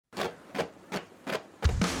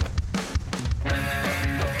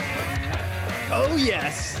Oh,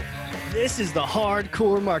 yes. This is the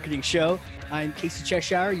Hardcore Marketing Show. I'm Casey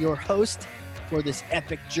Cheshire, your host for this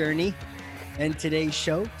epic journey. And today's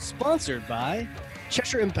show, sponsored by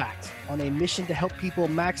Cheshire Impact, on a mission to help people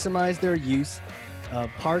maximize their use of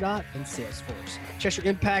Pardot and Salesforce.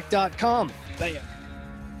 CheshireImpact.com. Bam.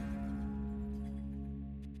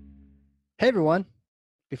 Hey, everyone.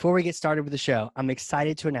 Before we get started with the show, I'm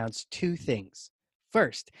excited to announce two things.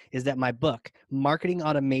 First is that my book, Marketing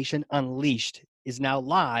Automation Unleashed, is now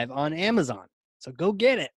live on Amazon. So go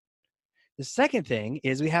get it. The second thing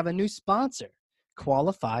is we have a new sponsor,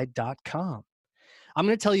 Qualified.com. I'm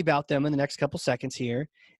going to tell you about them in the next couple seconds here,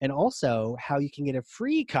 and also how you can get a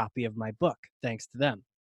free copy of my book thanks to them.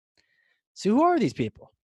 So who are these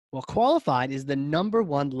people? Well, Qualified is the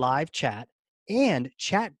 #1 live chat and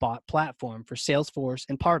chatbot platform for Salesforce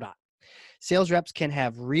and Pardot. Sales reps can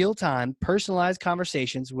have real-time, personalized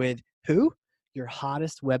conversations with who? Your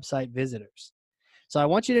hottest website visitors. So I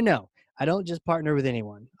want you to know, I don't just partner with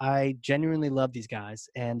anyone. I genuinely love these guys.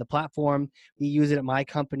 And the platform, we use it at my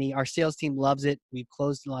company. Our sales team loves it. We've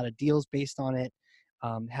closed a lot of deals based on it,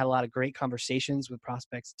 had a lot of great conversations with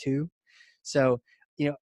prospects too. So,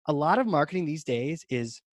 a lot of marketing these days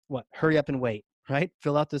is what? Hurry up and wait, right?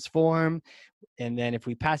 Fill out this form. And then if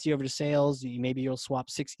we pass you over to sales, maybe you'll swap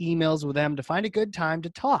 6 emails with them to find a good time to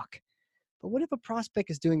talk. But what if a prospect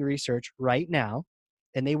is doing research right now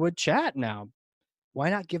and they would chat now? Why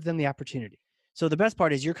not give them the opportunity? So the best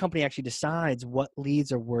part is your company actually decides what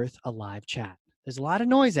leads are worth a live chat. There's a lot of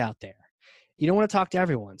noise out there. You don't want to talk to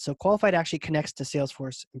everyone. So Qualified actually connects to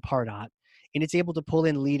Salesforce and Pardot, and it's able to pull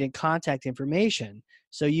in lead and contact information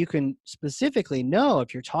so you can specifically know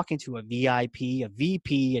if you're talking to a VIP, a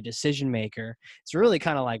VP, a decision maker. It's really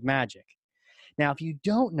kind of like magic. Now, if you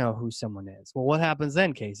don't know who someone is, well, what happens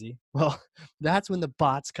then, Casey? Well, that's when the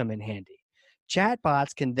bots come in handy. Chat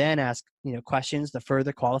bots can then ask questions to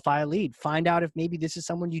further qualify a lead, find out if maybe this is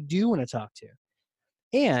someone you do want to talk to.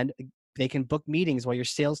 And they can book meetings while your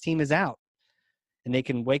sales team is out. And they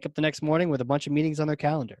can wake up the next morning with a bunch of meetings on their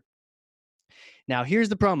calendar. Now, here's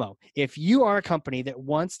the promo. If you are a company that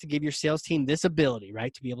wants to give your sales team this ability,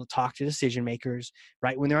 right, to be able to talk to decision makers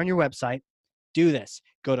right when they're on your website, do this.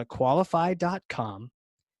 Go to qualified.com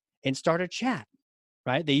and start a chat,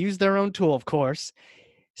 right? They use their own tool, of course.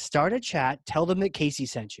 Start a chat. Tell them that Casey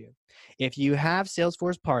sent you. If you have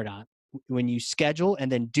Salesforce Pardot, when you schedule and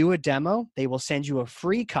then do a demo, they will send you a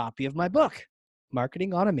free copy of my book,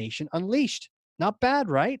 Marketing Automation Unleashed. Not bad,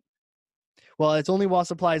 right? Well, it's only while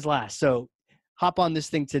supplies last. So hop on this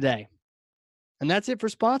thing today. And that's it for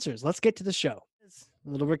sponsors. Let's get to the show. A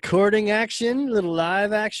little recording action, a little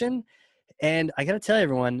live action. And I got to tell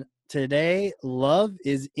everyone, today, love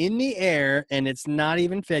is in the air, and it's not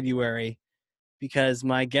even February because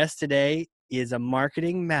my guest today is a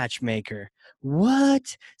marketing matchmaker.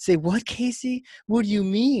 What? Say what, Casey? What do you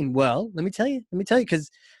mean? Well, let me tell you, because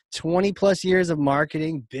 20 plus years of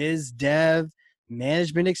marketing, biz dev,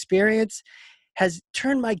 management experience has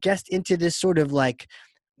turned my guest into this sort of like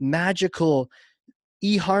magical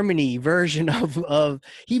eHarmony version of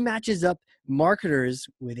he matches up marketers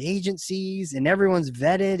with agencies and everyone's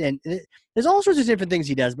vetted, and there's all sorts of different things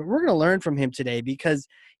he does, but we're going to learn from him today because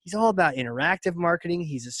he's all about interactive marketing.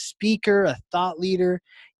 He's a speaker, a thought leader,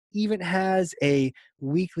 even has a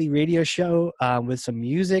weekly radio show with some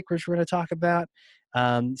music, which we're going to talk about.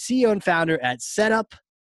 CEO and founder at Setup,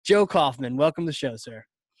 Joe Koufman. Welcome to the show, sir.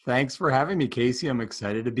 Thanks for having me, Casey. I'm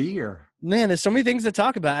excited to be here. Man, there's so many things to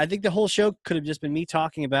talk about. I think the whole show could have just been me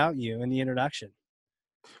talking about you in the introduction.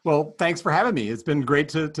 Well, thanks for having me. It's been great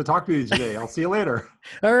to talk to you today. I'll see you later.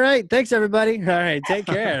 All right. Thanks, everybody. All right. Take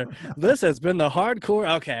care. This has been the hardcore.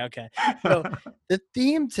 Okay. So the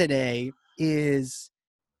theme today is,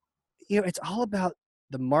 it's all about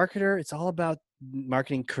the marketer. It's all about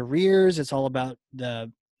marketing careers. It's all about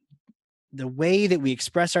the way that we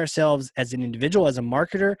express ourselves as an individual, as a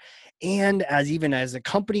marketer, and even as a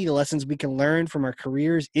company, the lessons we can learn from our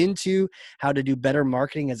careers into how to do better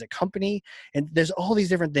marketing as a company. And there's all these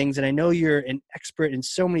different things. And I know you're an expert in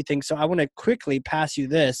so many things. So I want to quickly pass you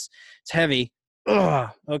this. It's heavy. Ugh.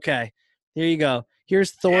 Okay. Here you go.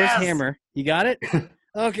 Here's Thor's hammer. You got it?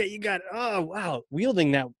 Okay, you got it. Oh, wow.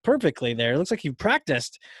 Wielding that perfectly there. It looks like you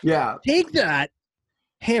practiced. Yeah. Take that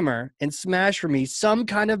hammer and smash for me some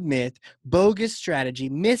kind of myth, bogus strategy,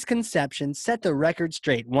 misconception, set the record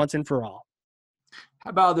straight once and for all.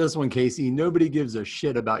 How about this one, Casey? Nobody gives a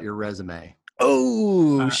shit about your resume.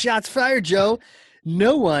 Oh, shots fired, Joe.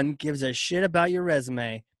 No one gives a shit about your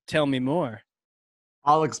resume. Tell me more.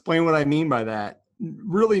 I'll explain what I mean by that.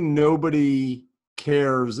 Really, nobody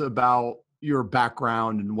cares about your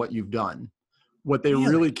background and what you've done. What they Really?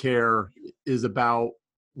 really care is about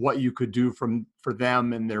what you could do for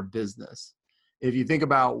them and their business. If you think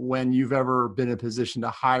about when you've ever been in a position to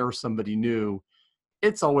hire somebody new,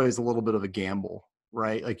 it's always a little bit of a gamble,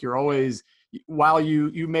 right? Like you're always, while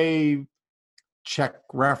you may check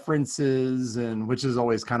references, and which is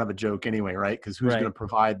always kind of a joke anyway, right? Because who's going Right. to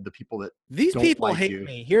provide the people that These don't people like hate you?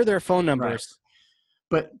 me. Here are their phone Right. numbers.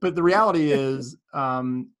 But the reality is,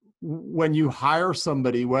 when you hire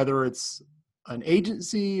somebody, whether it's an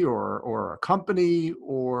agency or a company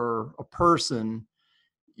or a person,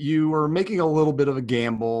 you are making a little bit of a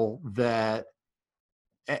gamble that,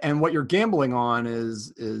 and what you're gambling on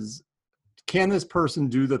is can this person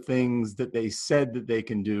do the things that they said that they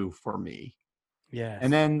can do for me? And Yes.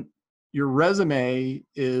 then your resume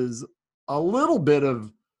is a little bit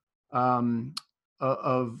of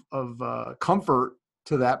comfort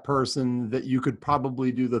to that person that you could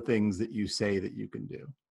probably do the things that you say that you can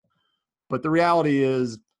do. But the reality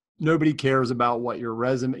is nobody cares about what your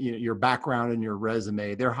resume, your background and your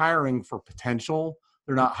resume. They're hiring for potential.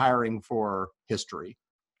 They're not hiring for history.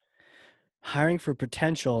 Hiring for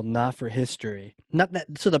potential, not for history. Not that.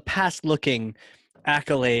 So the past looking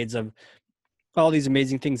accolades of all these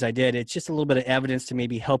amazing things I did, it's just a little bit of evidence to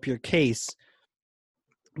maybe help your case,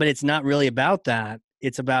 but it's not really about that.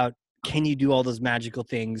 It's about, can you do all those magical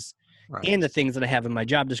things Right. and the things that I have in my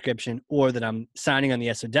job description or that I'm signing on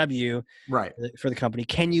the SOW Right. for the company?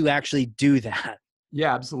 Can you actually do that?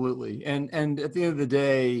 Yeah, absolutely. And at the end of the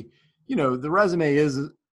day, the resume is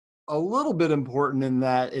a little bit important in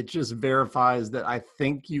that it just verifies that I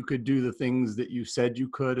think you could do the things that you said you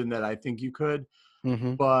could and that I think you could.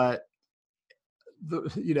 Mm-hmm. But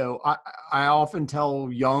I often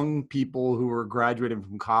tell young people who are graduating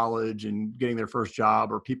from college and getting their first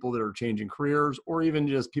job, or people that are changing careers, or even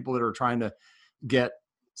just people that are trying to get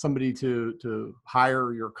somebody to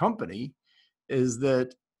hire your company, is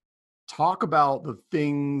that talk about the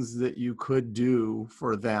things that you could do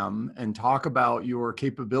for them and talk about your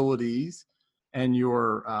capabilities and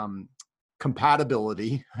your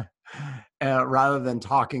compatibility rather than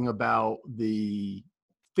talking about the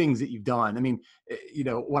things that you've done. I mean,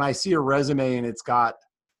 when I see a resume and it's got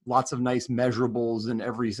lots of nice measurables in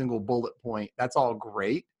every single bullet point, that's all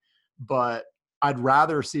great. But I'd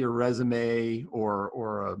rather see a resume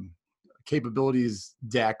or a capabilities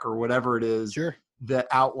deck or whatever it is Sure. that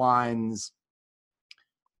outlines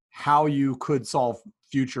how you could solve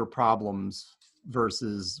future problems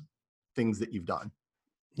versus things that you've done.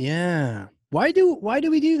 Yeah. Why do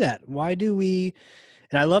we do that? Why do we?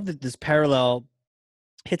 And I love that this parallel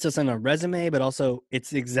hits us on a resume, but also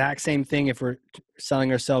it's the exact same thing if we're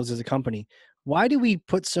selling ourselves as a company. Why do we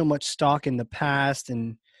put so much stock in the past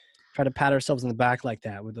and try to pat ourselves on the back like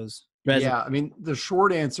that with those resumes? Yeah, I mean, the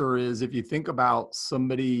short answer is if you think about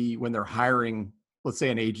somebody when they're hiring, let's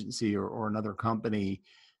say an agency or another company,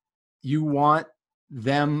 you want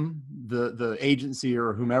them, the agency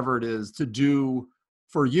or whomever it is, to do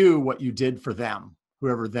for you what you did for them,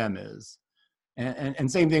 whoever them is. And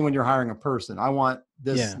same thing when you're hiring a person. I want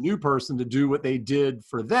this Yeah. new person to do what they did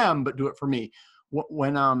for them, but do it for me.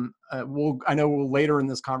 When I know we'll later in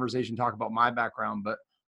this conversation talk about my background, but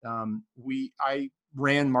I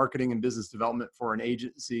ran marketing and business development for an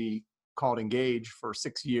agency called Engage for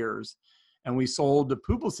 6 years, and we sold to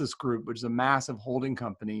Publicis Group, which is a massive holding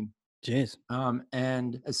company. Jeez.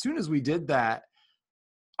 And as soon as we did that,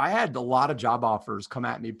 I had a lot of job offers come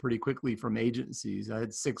at me pretty quickly from agencies. I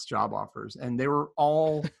had 6 job offers, and they were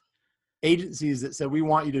all agencies that said, we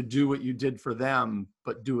want you to do what you did for them,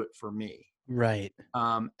 but do it for me. Right.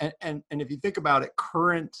 And if you think about it,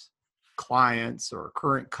 current clients or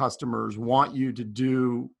current customers want you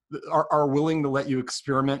to are willing to let you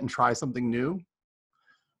experiment and try something new.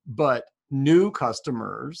 But new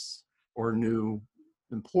customers or new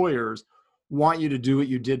employers want you to do what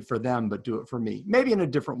you did for them, but do it for me. Maybe in a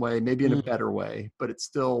different way, maybe in a better way, but it's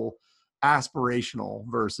still aspirational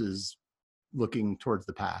versus looking towards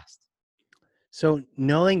the past. So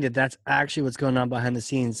knowing that that's actually what's going on behind the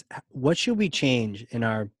scenes, what should we change in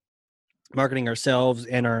our marketing ourselves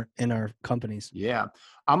and our companies? Yeah.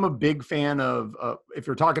 I'm a big fan of, if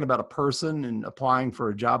you're talking about a person and applying for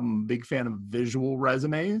a job, I'm a big fan of visual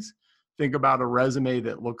resumes. Think about a resume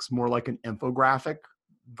that looks more like an infographic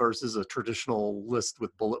versus a traditional list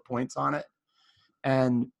with bullet points on it.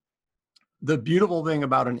 And the beautiful thing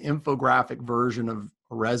about an infographic version of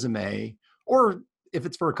a resume, or if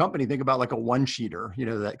it's for a company, think about like a one sheeter,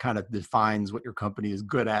 that kind of defines what your company is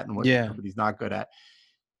good at and what your Yeah. company's not good at.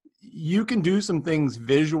 You can do some things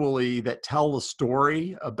visually that tell a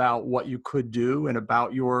story about what you could do and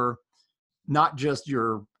about not just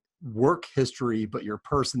your work history, but your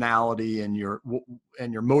personality and your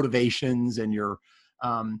motivations and your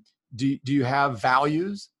do you have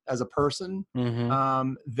values as a person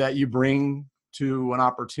Mm-hmm. that you bring to an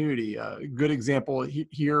opportunity? A good example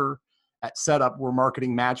here at Setup, we're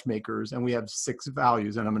marketing matchmakers, and we have 6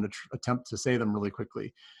 values, and I'm going to attempt to say them really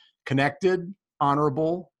quickly: connected,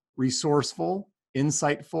 honorable, resourceful,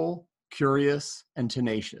 insightful, curious, and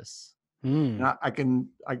tenacious. Mm. And I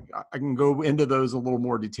can go into those a little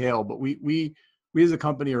more detail, but we as a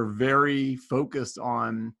company are very focused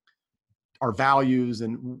on our values,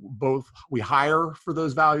 and both we hire for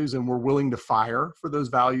those values and we're willing to fire for those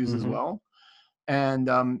values as Mm-hmm. well. And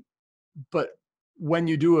but when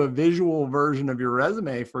you do a visual version of your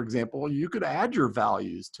resume, for example, you could add your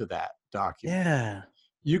values to that document. Yeah.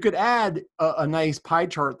 You could add a nice pie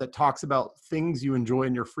chart that talks about things you enjoy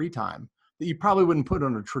in your free time that you probably wouldn't put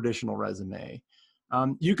on a traditional resume.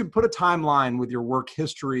 You could put a timeline with your work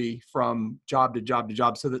history from job to job to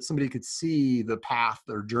job so that somebody could see the path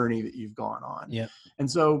or journey that you've gone on. Yeah.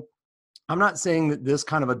 And so I'm not saying that this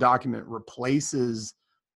kind of a document replaces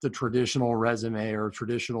the traditional resume or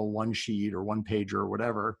traditional one sheet or one pager or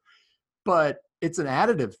whatever, but it's an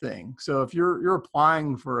additive thing. So if you're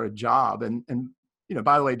applying for a job, and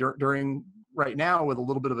by the way, during right now with a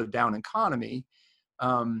little bit of a down economy, there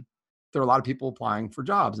are a lot of people applying for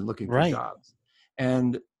jobs and looking for Right. jobs.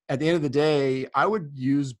 And at the end of the day, I would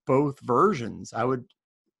use both versions. I would,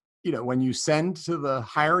 when you send to the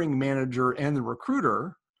hiring manager and the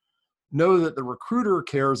recruiter, know that the recruiter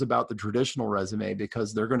cares about the traditional resume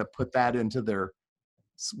because they're going to put that into their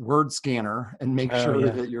word scanner and make Oh sure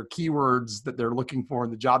yeah. that your keywords that they're looking for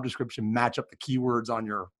in the job description match up the keywords on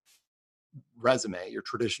your resume, your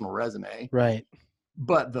traditional resume. Right.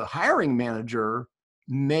 But the hiring manager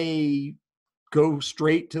may go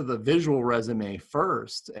straight to the visual resume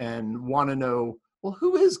first and want to know, well,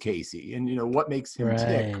 who is Casey? And, what makes him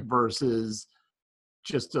tick Right. versus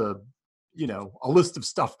just a list of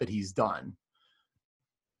stuff that he's done.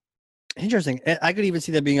 Interesting. I could even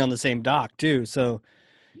see that being on the same doc too. So,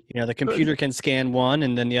 the computer can scan one,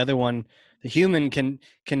 and then the other one, the human can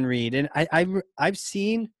read. And I've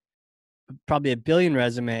seen probably a billion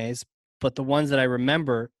resumes, but the ones that I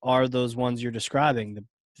remember are those ones you're describing. The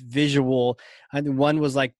visual. I think one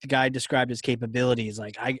was like the guy described his capabilities,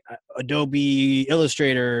 like Adobe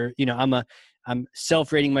Illustrator. I'm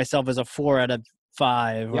self-rating myself as a 4 out of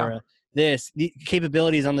 5, Yeah. or the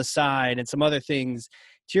capabilities on the side, and some other things.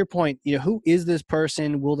 To your point, who is this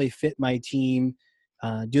person? Will they fit my team?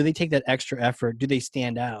 Do they take that extra effort? Do they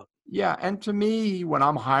stand out? Yeah. And to me, when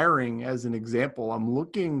I'm hiring, as an example, I'm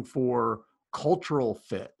looking for cultural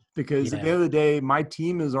fit, because at the Yeah. end of the day, my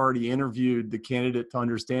team has already interviewed the candidate to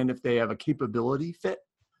understand if they have a capability fit.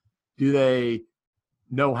 Do they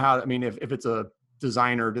know how, if it's a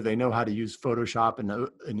designer, do they know how to use Photoshop and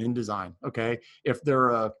InDesign? Okay. If they're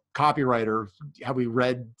a copywriter, have we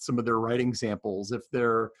read some of their writing samples? If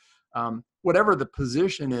they're, whatever the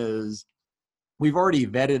position is, we've already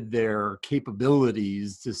vetted their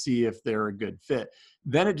capabilities to see if they're a good fit.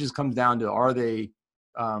 Then it just comes down to, are they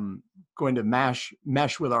going to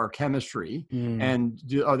mesh with our chemistry? Mm.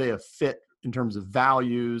 And are they a fit in terms of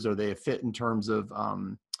values? Are they a fit in terms of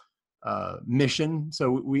mission?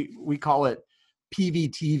 So we call it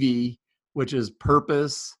PVTV, which is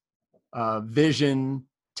purpose, vision,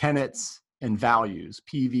 tenets, and values.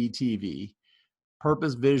 PVTV.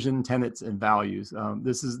 Purpose, vision, tenets, and values.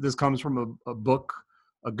 This comes from a book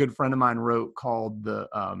a good friend of mine wrote called the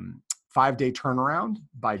 5-Day Turnaround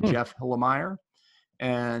by Jeff Hillemeyer.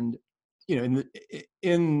 And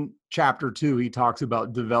in chapter 2, he talks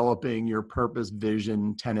about developing your purpose,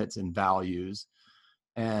 vision, tenets, and values.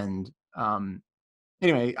 And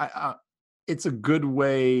anyway, it's a good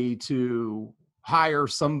way to hire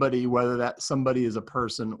somebody, whether that somebody is a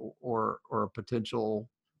person or a potential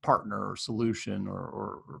partner or solution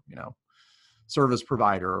or service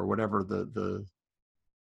provider or whatever the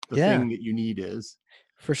Yeah, thing that you need is.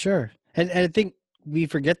 for sure. And I think we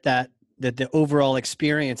forget that the overall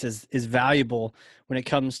experience is valuable when it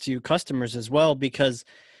comes to customers as well, because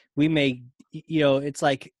we may, it's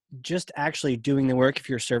like just actually doing the work if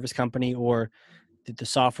you're a service company, or that the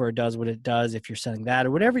software does what it does if you're selling that,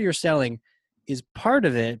 or whatever you're selling is part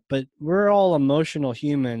of it. But we're all emotional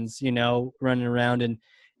humans, running around, and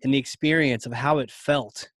the experience of how it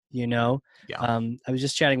felt. Yeah. I was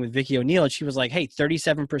just chatting with Vicky O'Neill, and she was like, hey,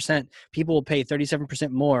 37% people will pay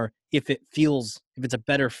 37% more if it's a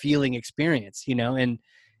better feeling experience, and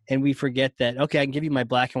we forget that, okay, I can give you my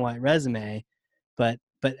black and white resume, but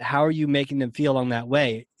how are you making them feel along that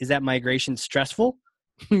way? Is that migration stressful?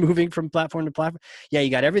 moving from platform to platform. Yeah, you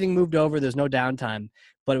got everything moved over. There's no downtime,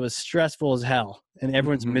 but it was stressful as hell, and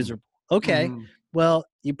everyone's Mhm. miserable. Okay, Mhm. well,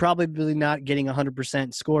 you're probably not getting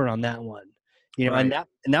 100% score on that one, and Right.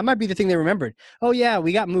 that might be the thing they remembered. Oh yeah,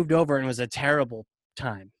 we got moved over and it was a terrible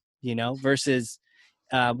time, versus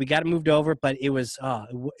we got it moved over, but it was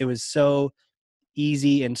so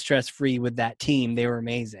easy and stress free with that team. They were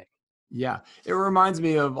amazing. Yeah. It reminds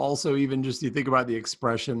me of also even just you think about the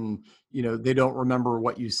expression, they don't remember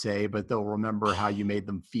what you say, but they'll remember how you made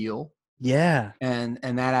them feel. Yeah. And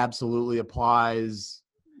that absolutely applies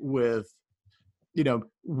with,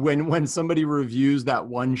 when somebody reviews that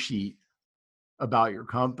one sheet about your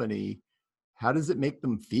company, how does it make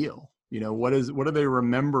them feel? What do they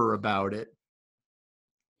remember about it?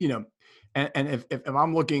 You know, and if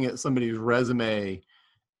I'm looking at somebody's resume,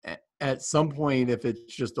 at some point, if it's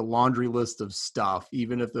just a laundry list of stuff,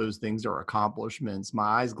 even if those things are accomplishments, my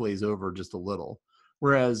eyes glaze over just a little.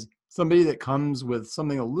 Whereas somebody that comes with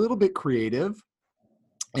something a little bit creative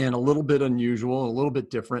and a little bit unusual and a little bit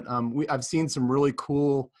different, I've seen some really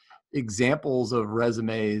cool examples of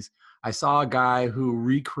resumes. I saw a guy who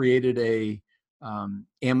recreated a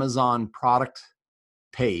Amazon product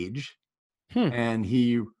page, Hmm. and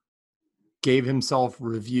he gave himself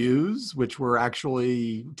reviews, which were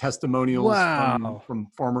actually testimonials from Wow.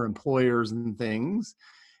 former employers and things.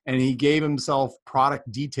 And he gave himself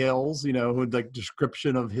product details, like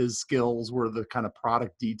description of his skills were the kind of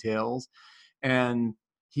product details. And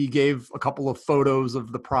he gave a couple of photos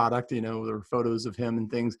of the product, there were photos of him and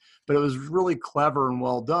things, but it was really clever and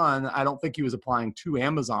well done. I don't think he was applying to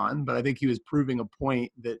Amazon, but I think he was proving a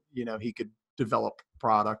point that, he could develop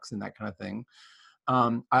products and that kind of thing.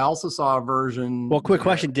 I also saw a version Well, quick that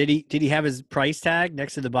question: Did he have his price tag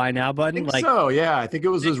next to the buy now I button? think Like, so. Yeah, I think it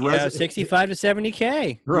was his 65 to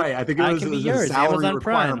 70K. right. I think I it can be was his yours. salary Amazon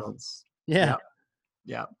Prime. requirements. Yeah.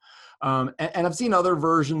 Yeah, yeah. And I've seen other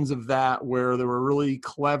versions of that where they were really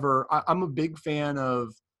clever. I'm a big fan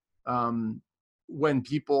of um, when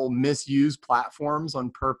people misuse platforms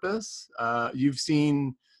on purpose. You've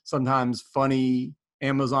seen sometimes funny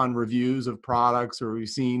Amazon reviews of products, or we've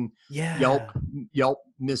seen Yelp Yeah. Yelp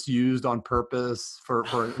misused on purpose for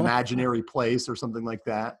an imaginary place or something like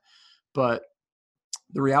that. But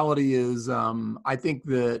the reality is, I think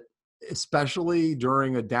that especially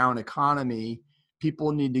during a down economy,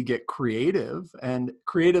 people need to get creative. And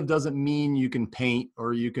creative doesn't mean you can paint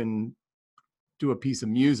or you can do a piece of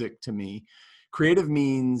music to me. Creative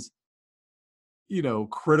means,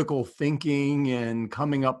 critical thinking and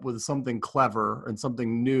coming up with something clever and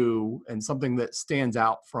something new and something that stands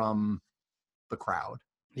out from the crowd.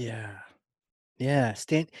 Yeah. Yeah.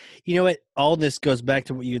 Stan, you know what? All this goes back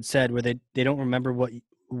to what you had said, where they don't remember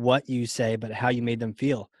what you say, but how you made them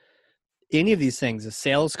feel. Any of these things, a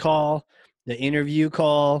sales call, the interview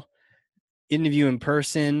in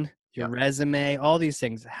person, your Yep. resume, all these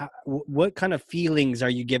things. What kind of feelings are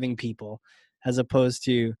you giving people, as opposed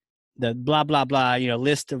to the blah blah blah,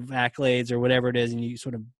 list of accolades or whatever it is, and you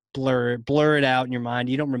sort of blur it out in your mind.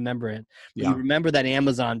 You don't remember it, but you Yeah. remember that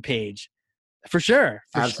Amazon page for sure,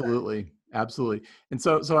 for sure. Absolutely. Absolutely. And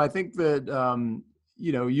so I think that,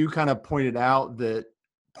 you kind of pointed out that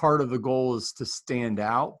part of the goal is to stand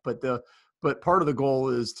out, but part of the goal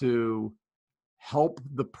is to help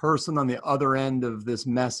the person on the other end of this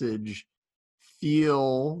message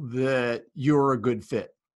feel that you're a good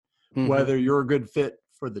fit. Hmm. Whether you're a good fit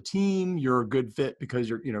for the team, you're a good fit because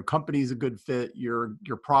your company's a good fit, your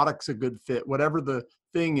product's a good fit, whatever the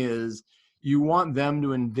thing is, you want them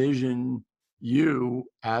to envision you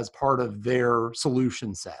as part of their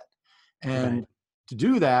solution set. Right. And to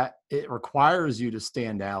do that, it requires you to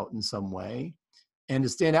stand out in some way. And to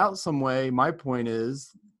stand out in some way, my point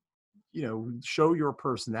is, show your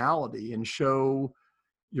personality and show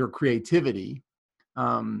your creativity.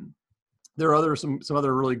 Um, there are some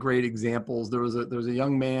other really great examples. There was a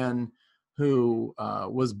young man who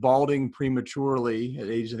was balding prematurely at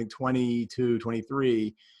age, I think, 22,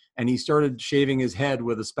 23, and he started shaving his head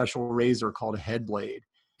with a special razor called a head blade.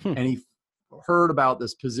 Hmm. And he heard about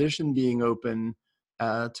this position being open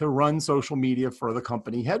to run social media for the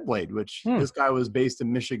company Headblade, which Hmm. this guy was based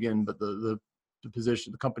in Michigan, but the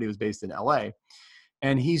company was based in LA.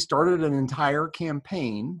 And he started an entire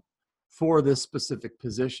campaign for this specific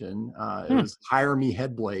position. It Hmm. was Hire Me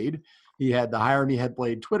Headblade. He had the Hire Me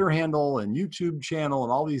Headblade Twitter handle and YouTube channel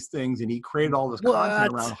and all these things, and he created all this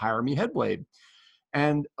content around What? Hire Me Headblade.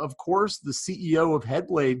 And of course, the CEO of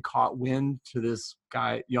Headblade caught wind to this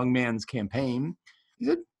young man's campaign. He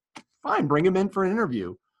said, fine, bring him in for an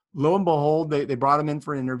interview. Lo and behold, they brought him in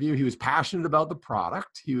for an interview. He was passionate about the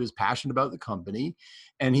product. He was passionate about the company.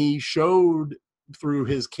 And he showed through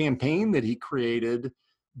his campaign that he created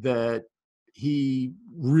that he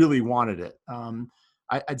really wanted it.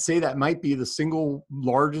 I'd say that might be the single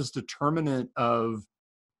largest determinant of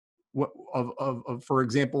what of for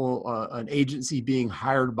example, an agency being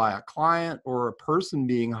hired by a client or a person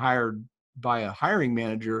being hired by a hiring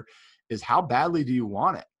manager is how badly do you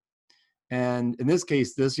want it? And in this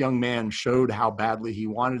case, this young man showed how badly he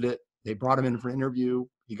wanted it. They brought him in for an interview.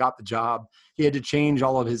 He got the job. He had to change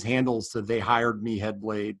all of his handles to "they hired me,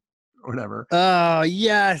 Headblade," or whatever. Oh,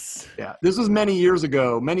 yes. Yeah, this was many years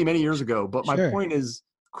ago, many years ago. But my Sure. point is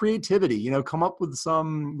creativity. Come up with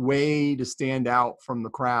some way to stand out from the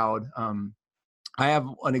crowd. I have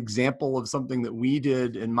an example of something that we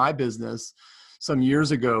did in my business some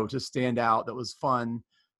years ago to stand out that was fun.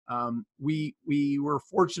 We were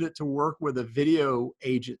fortunate to work with a video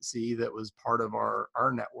agency that was part of our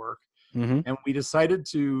network, Mm-hmm. and we decided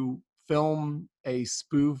to film a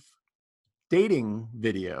spoof dating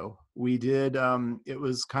video. We did. It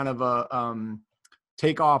was kind of a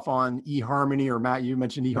takeoff on eHarmony, or Matt, you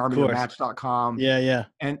mentioned Of eHarmony or course. Match.com. Yeah, yeah.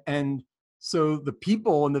 And so the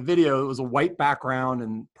people in the video, it was a white background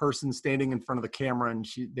and person standing in front of the camera, and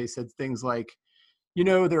they said things like,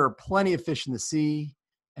 there are plenty of fish in the sea,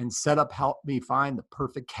 and setup helped me find the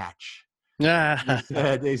perfect catch. They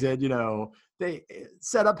said, they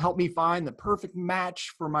setup helped me find the perfect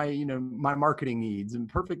match for my, my marketing needs and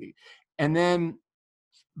perfect. And then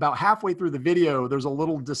about halfway through the video, there's a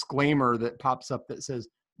little disclaimer that pops up that says,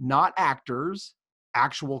 not actors,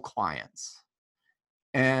 actual clients.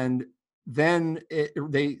 And then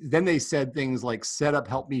they said things like, setup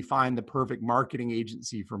helped me find the perfect marketing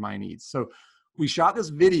agency for my needs. So we shot this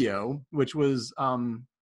video, which was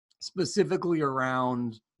specifically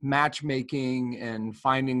around matchmaking and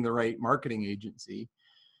finding the right marketing agency.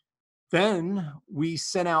 Then we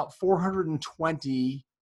sent out 420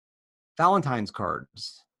 Valentine's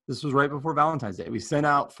cards. This was right before Valentine's Day. We sent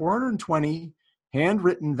out 420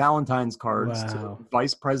 handwritten Valentine's cards to Wow.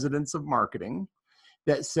 vice presidents of marketing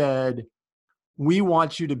that said, we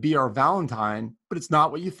want you to be our Valentine, but it's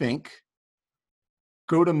not what you think.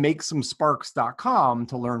 Go to makesomesparks.com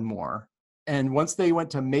to learn more. And once they went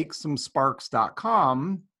to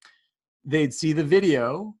makesomesparks.com, they'd see the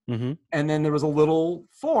video. Mm-hmm. And then there was a little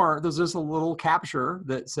form. There's just a little capture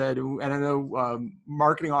that said, and I know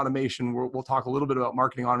marketing automation, we'll talk a little bit about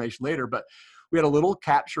marketing automation later, but we had a little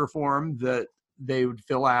capture form that they would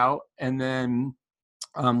fill out. And then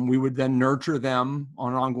we would then nurture them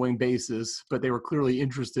on an ongoing basis, but they were clearly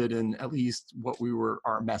interested in at least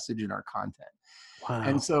our message and our content. Wow.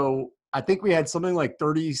 And so I think we had something like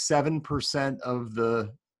 37% of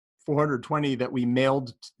the 420 that we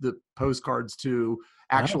mailed the postcards to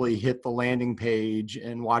actually hit the landing page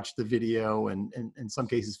and watched the video, and in some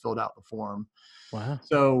cases filled out the form. Wow.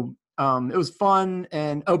 So it was fun.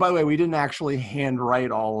 And by the way, we didn't actually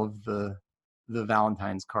handwrite all of the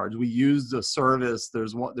Valentine's cards. We used a service.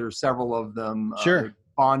 There's several of them. Sure.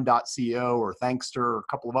 Bond.co or Thankster or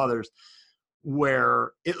a couple of others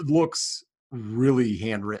where it looks really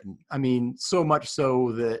handwritten. I mean, so much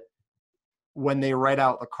so that when they write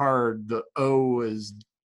out the card, the O is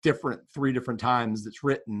different 3 different times that's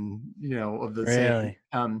written, of the Really?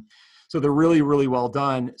 same. So they're really, really well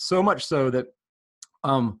done. So much so that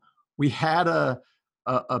we had a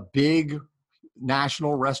big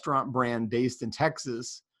national restaurant brand based in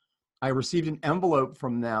Texas. I received an envelope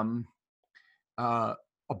from them, a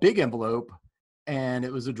big envelope, and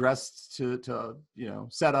it was addressed to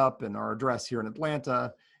set up and our address here in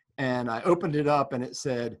Atlanta. And I opened it up and it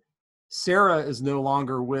said, Sarah is no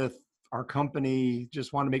longer with our company.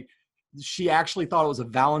 Just want to she actually thought it was a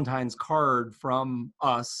Valentine's card from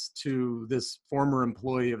us to this former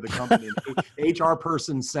employee of the company. The HR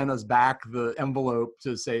person sent us back the envelope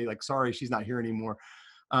to say, like, sorry, she's not here anymore.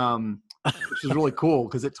 Which is really cool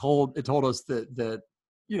because it told us that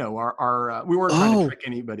our we weren't trying to trick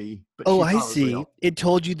anybody. But I see. It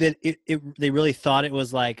told you that they really thought it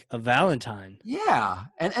was like a Valentine. Yeah,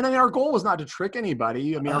 and I mean, our goal was not to trick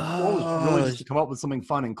anybody. I mean, our goal was really just to come up with something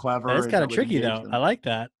fun and clever. That's kind of tricky, though. I like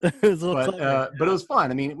that. But it was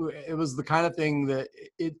fun. I mean, it was the kind of thing that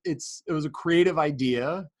it was a creative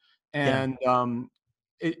idea, and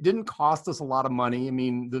it didn't cost us a lot of money. I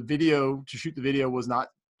mean, to shoot the video was not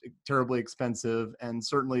terribly expensive, and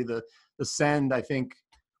certainly the send, I think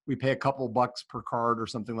we pay a couple bucks per card or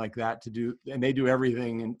something like that to do, and they do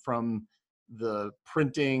everything from the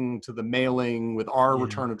printing to the mailing with our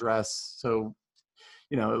return address. So,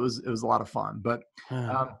 it was a lot of fun. But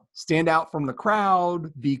stand out from the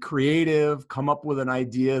crowd, be creative, come up with an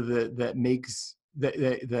idea that makes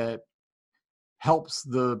that helps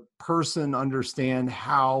the person understand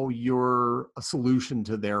how you're a solution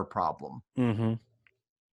to their problem. Mm-hmm.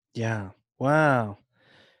 Yeah. Wow.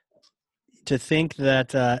 To think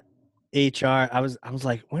that HR, I was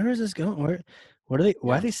like, where is this going? Why are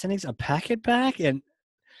Yeah. they sending a packet back? And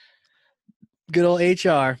good old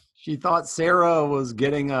HR. She thought Sarah was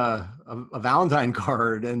getting a Valentine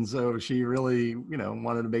card. And so she really,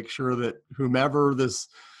 wanted to make sure that whomever this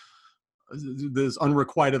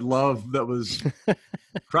unrequited love that was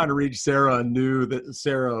trying to reach Sarah knew that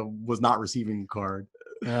Sarah was not receiving a card.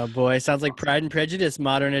 Oh boy, sounds like Pride and Prejudice,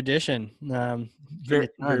 modern edition. Getting Very,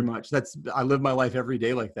 it very done. much. I live my life every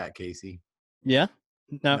day like that, Casey. Yeah.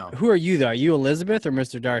 Now, No. who are you though? Are you Elizabeth or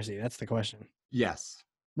Mr. Darcy? That's the question. Yes.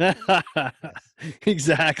 Yes.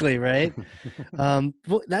 Exactly right.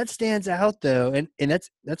 Well, that stands out though, and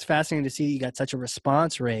that's fascinating to see you got such a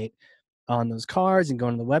response rate on those cards and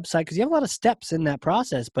going to the website because you have a lot of steps in that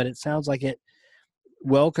process. But it sounds like it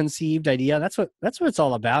well conceived idea. That's what it's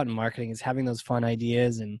all about in marketing is having those fun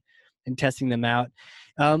ideas and testing them out.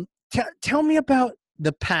 Tell me about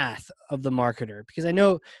the path of the marketer because I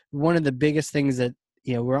know one of the biggest things that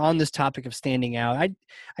we're on this topic of standing out. I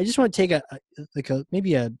just want to take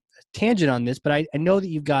maybe a tangent on this, but I know that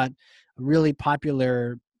you've got a really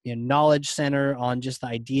popular knowledge center on just the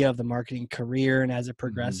idea of the marketing career and as it Mhm.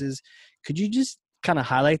 progresses. Could you just kind of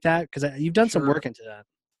highlight that because you've done some Sure. work into that?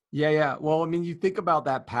 Yeah, yeah. Well, I mean, you think about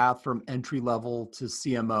that path from entry level to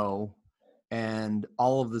CMO and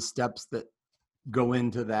all of the steps that go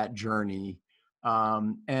into that journey.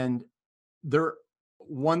 And there,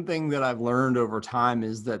 one thing that I've learned over time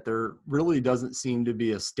is that there really doesn't seem to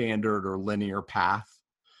be a standard or linear path.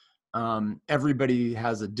 Everybody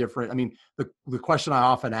has a different, I mean, the question I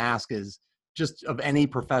often ask is just of any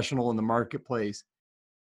professional in the marketplace,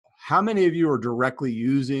 how many of you are directly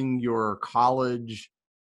using your college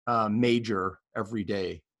major every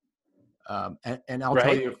day? And I'll tell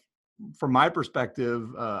Right. you, from my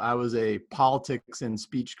perspective, I was a politics and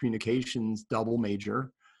speech communications double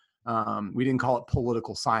major. We didn't call it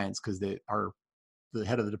political science because the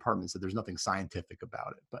head of the department said there's nothing scientific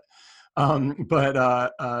about it. But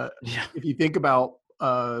Yeah. if you think about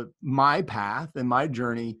my path and my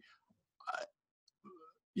journey,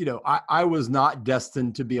 I was not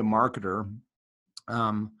destined to be a marketer.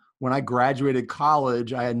 When I graduated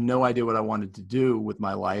college, I had no idea what I wanted to do with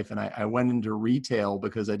my life. And I went into retail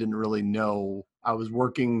because I didn't really know. I was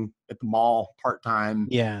working at the mall part-time.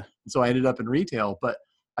 Yeah. So I ended up in retail. But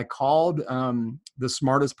I called the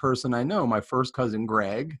smartest person I know, my first cousin,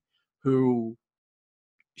 Greg, who,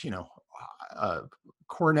 you know, uh,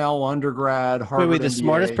 Cornell undergrad, Wait. Harvard The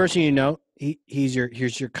smartest MBA. person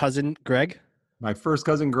here's your cousin Greg. My first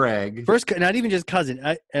cousin, Greg. Not even just cousin.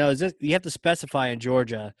 You have to specify in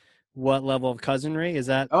Georgia what level of cousinry is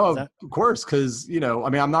that? Is Oh, that of course, because I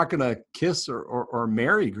mean, I'm not going to kiss or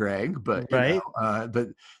marry Greg, but right? but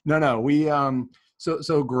no, we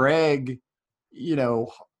so Greg, you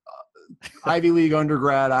know, Ivy League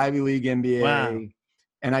undergrad, Ivy League Wow. MBA,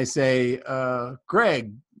 and I say,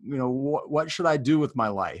 Greg, what should I do with my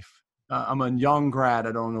life? I'm a young grad,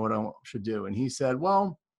 I don't know what I should do, and he said,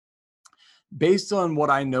 well, based on what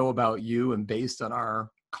I know about you and based on our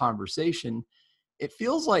conversation, it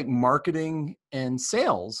feels like marketing and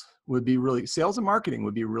sales and marketing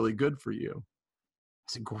would be really good for you. I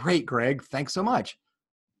said, great, Greg. Thanks so much.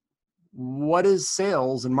 What is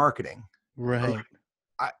sales and marketing? Right.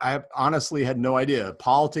 I honestly had no idea.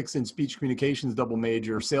 Politics and speech communications double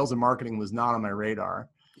major, sales and marketing was not on my radar.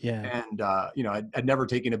 Yeah. And, I'd never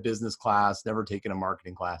taken a business class, never taken a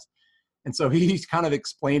marketing class. And so he kind of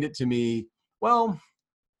explained it to me. Well,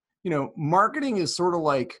 marketing is sort of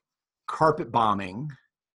like carpet bombing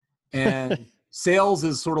and sales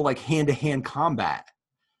is sort of like hand-to-hand combat.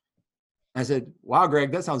 I said, wow,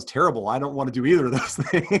 Greg, that sounds terrible. I don't want to do either of those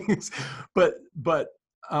things. but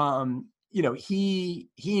he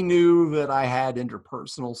knew that I had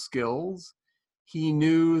interpersonal skills. He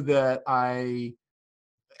knew that I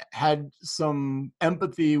had some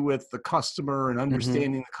empathy with the customer and Hmm.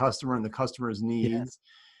 understanding the customer and the customer's Yeah. needs.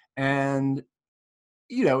 And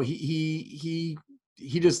he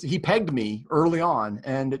pegged me early on,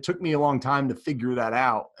 and it took me a long time to figure that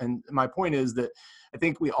out. And my point is that I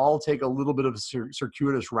think we all take a little bit of a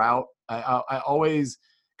circuitous route. I always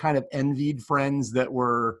kind of envied friends that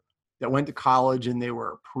went to college and they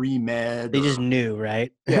were pre-med, They just or knew,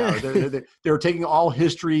 right? yeah, or they were taking all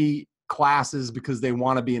history classes because they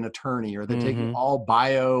want to be an attorney, or they're taking Hmm. all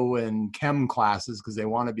bio and chem classes because they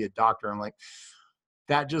want to be a doctor. I'm like,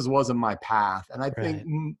 that just wasn't my path. And I think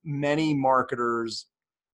Right. many marketers,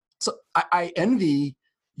 so I envy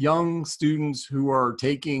young students who are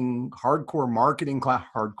taking hardcore marketing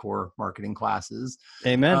classes,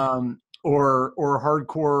 Amen. or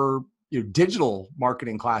hardcore, digital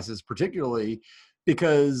marketing classes, particularly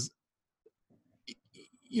because,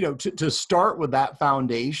 to start with that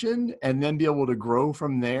foundation and then be able to grow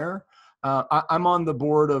from there. I'm on the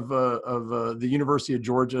board of the University of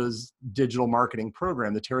Georgia's digital marketing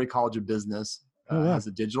program. The Terry College of Business Oh, wow. has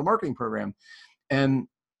a digital marketing program. And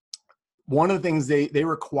one of the things they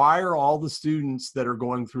require all the students that are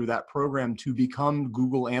going through that program to become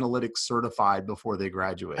Google Analytics certified before they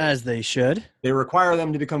graduate. As they should. They require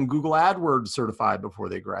them to become Google AdWords certified before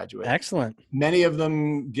they graduate. Excellent. Many of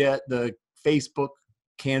them get the Facebook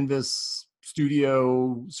Canvas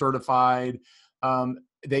Studio certified.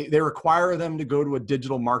 They require them to go to a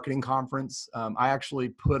digital marketing conference. I actually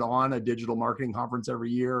put on a digital marketing conference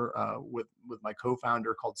every year with my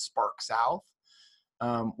co-founder called Spark South,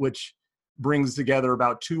 which brings together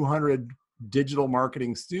about 200 digital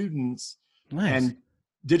marketing students Nice. and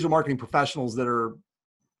digital marketing professionals that are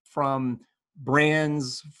from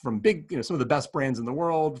brands, from big, some of the best brands in the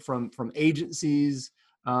world, from agencies.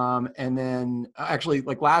 And then actually,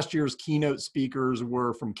 like, last year's keynote speakers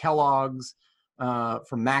were from Kellogg's,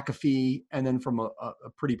 from McAfee, and then from a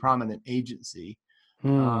pretty prominent agency.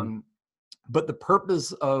 But the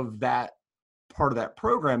purpose of that part of that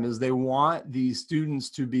program is they want these students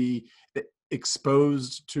to be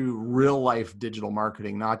exposed to real life digital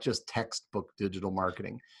marketing, not just textbook digital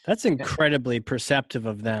marketing. That's incredibly perceptive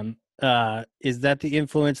of them. Is that the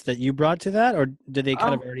influence that you brought to that, or did they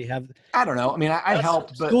kind of already have? I don't know. I mean, I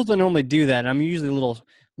helped, but schools don't normally do that. I'm usually a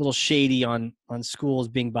little shady on schools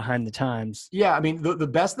being behind the times. Yeah, I mean, the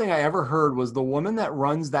best thing I ever heard was the woman that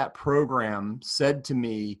runs that program said to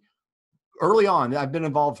me early on. I've been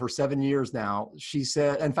involved for 7 years now. She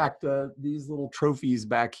said, in fact, these little trophies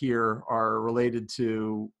back here are related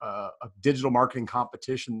to a digital marketing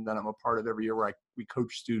competition that I'm a part of every year, where we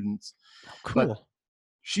coach students. Oh, cool. But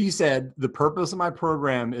she said, the purpose of my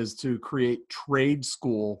program is to create trade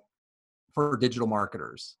school for digital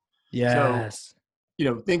marketers. Yes.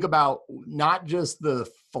 So, think about not just the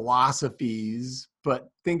philosophies, but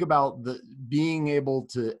think about the being able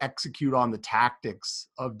to execute on the tactics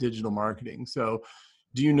of digital marketing. So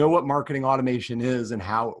do you know what marketing automation is and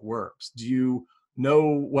how it works? Do you know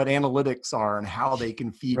what analytics are and how they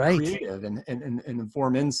can feed Right. creative and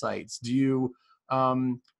inform insights? Do you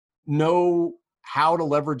know how to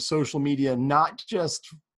leverage social media, not just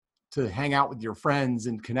to hang out with your friends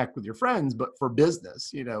and connect with your friends, but for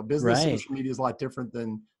business? Business Right. social media is a lot different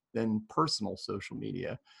than personal social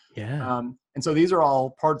media. Yeah. And so these are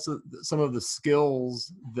all parts of some of the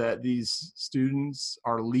skills that these students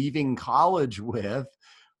are leaving college with,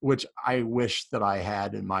 which I wish that I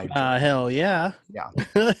had in my journey. Hell yeah. Yeah.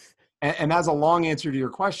 And that's a long answer to your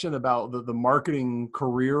question about the marketing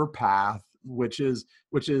career path, which is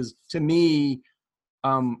to me,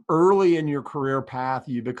 early in your career path,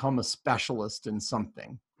 you become a specialist in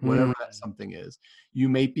something, whatever that something is. You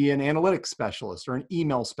may be an analytics specialist or an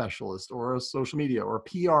email specialist or a social media or a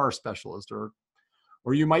PR specialist, or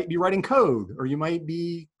you might be writing code, or you might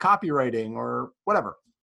be copywriting or whatever.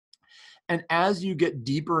 And as you get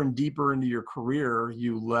deeper and deeper into your career,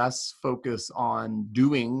 you less focus on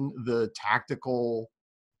doing the tactical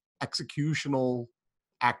executional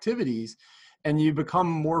activities, and you become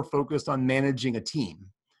more focused on managing a team.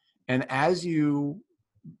 And as you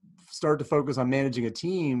start to focus on managing a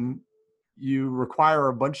team, you require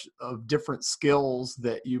a bunch of different skills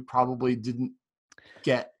that you probably didn't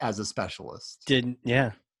get as a specialist.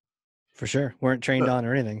 Yeah, for sure. Weren't trained on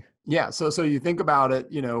or anything. Yeah. So you think about it,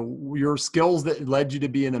 your skills that led you to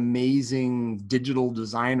be an amazing digital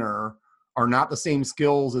designer are not the same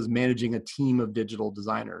skills as managing a team of digital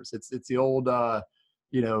designers. It's the old,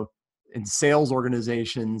 in sales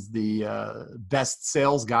organizations, the best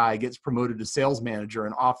sales guy gets promoted to sales manager,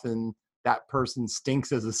 and often that person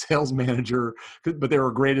stinks as a sales manager, but they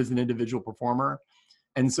were great as an individual performer.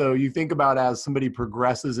 And so you think about, as somebody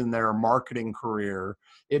progresses in their marketing career,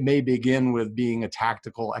 it may begin with being a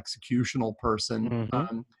tactical executional person.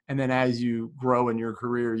 And then as you grow in your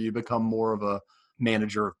career, you become more of a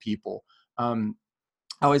manager of people. I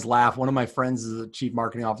always laugh. One of my friends is a chief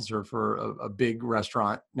marketing officer for a big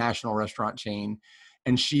national restaurant chain.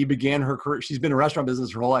 And she began her career, she's been in restaurant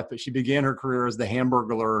business her whole life, but she began her career as the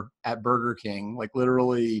hamburglar at Burger King. Like,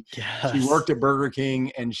 literally, yes. She worked at Burger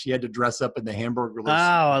King and she had to dress up in the hamburglar. Oh,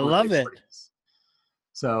 I love it.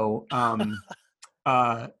 So,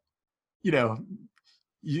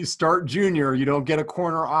 you start junior, you don't get a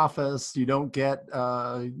corner office, you don't get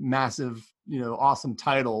a massive, awesome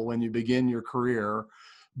title when you begin your career,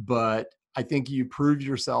 but I think you prove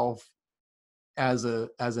yourself as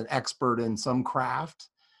an expert in some craft,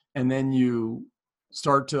 and then you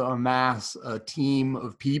start to amass a team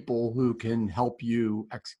of people who can help you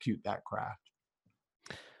execute that craft.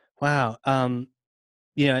 Wow.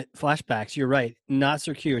 Flashbacks. You're right. Not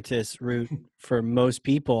circuitous route for most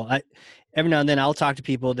people. Every now and then I'll talk to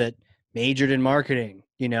people that majored in marketing,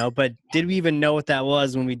 but did we even know what that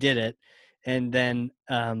was when we did it? And then,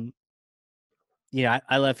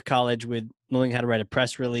 I left college with knowing how to write a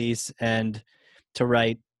press release and to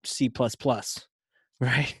write C++,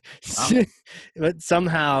 right? Wow. But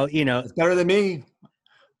somehow, It's better than me.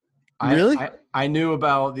 really? I knew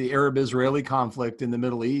about the Arab-Israeli conflict in the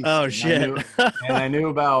Middle East, Oh, shit. and I knew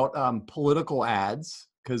about political ads,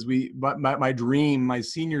 because my dream, my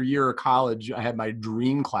senior year of college, I had my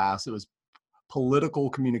dream class. It was political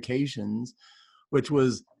communications, which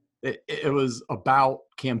was it was about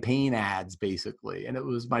campaign ads basically, and it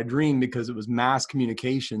was my dream because it was mass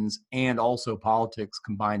communications and also politics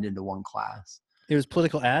combined into one class. It was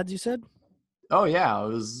political ads, you said? Oh yeah, it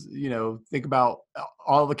was, think about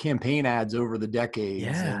all the campaign ads over the decades,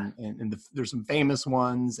 Yeah. and there's some famous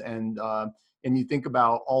ones, and you think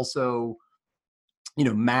about also,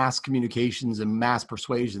 mass communications and mass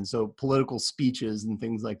persuasion. So political speeches and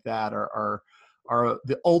things like that are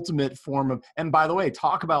the ultimate form of. And by the way,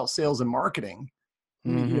 talk about sales and marketing.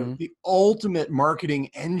 Mm-hmm. The ultimate marketing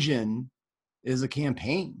engine is a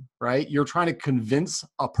campaign, right? You're trying to convince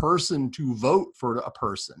a person to vote for a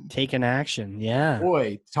person. Take an action. Yeah.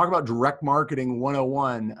 Boy, talk about direct marketing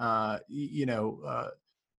 101.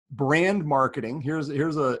 Brand marketing. Here's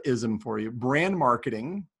a ism for you. Brand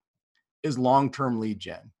marketing is long-term lead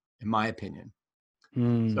gen, in my opinion.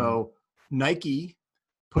 So Nike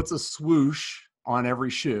puts a swoosh on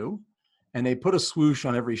every shoe, and they put a swoosh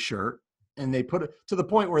on every shirt, and they put it to the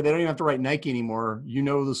point where they don't even have to write Nike anymore.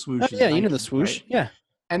 The swoosh is yeah, Nike, the swoosh. right? Yeah.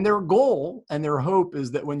 And their goal and their hope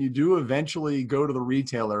is that when you do eventually go to the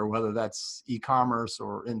retailer, whether that's e-commerce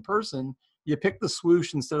or in person, you pick the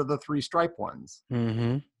swoosh instead of the 3-stripe ones.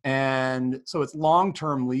 Mm-hmm. And so it's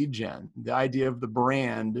long-term lead gen. The idea of the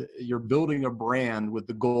brand, you're building a brand with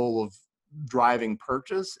the goal of driving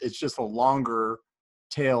purchase. It's just a longer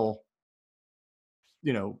tail,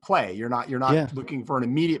 play. You're not looking for an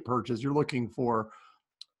immediate purchase. You're looking for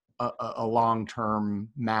a long-term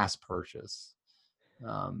mass purchase.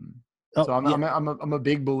 So I'm a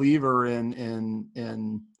big believer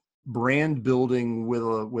in brand building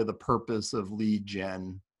with a purpose of lead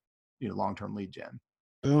gen, long-term lead gen.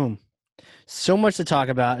 Boom. So much to talk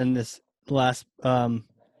about in this last, you're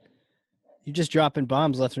just dropping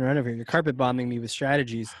bombs left and right over here. You're carpet bombing me with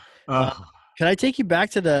strategies. Can I take you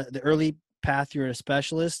back to the early path? You're a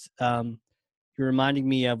specialist. You're reminding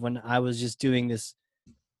me of when I was just doing this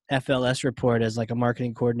FLS report as like a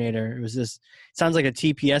marketing coordinator. It was this, sounds like a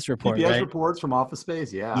TPS report, TPS right? reports from Office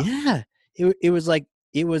Space. Yeah. Yeah.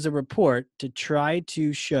 It was a report to try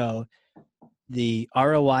to show the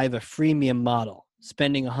ROI of a freemium model,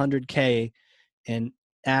 spending $100K in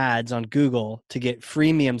ads on Google to get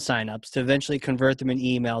freemium signups to eventually convert them in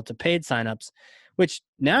email to paid signups, which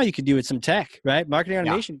now you could do with some tech, right? Marketing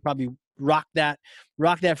automation probably rock that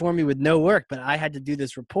for me with no work, but I had to do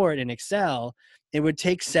this report in Excel. It would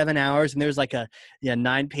take 7 hours, and there's like a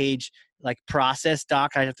 9-page like process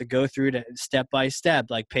doc I have to go through to step by step,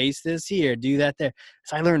 like paste this here, do that there.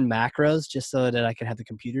 So I learned macros just so that I could have the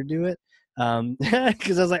computer do it.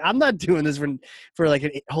 Because I was like, I'm not doing this for like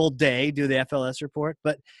a whole day, do the FLS report.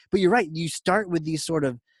 But you're right. You start with these sort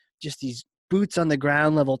of just these boots on the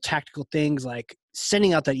ground level tactical things like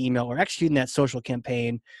sending out that email or executing that social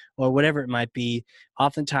campaign or whatever it might be.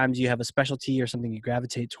 Oftentimes you have a specialty or something you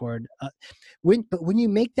gravitate toward. But when you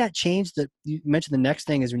make that change, that you mentioned, the next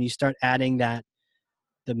thing is when you start adding the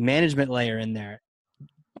management layer in there.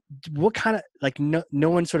 What kind of, like, no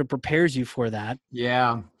one sort of prepares you for that.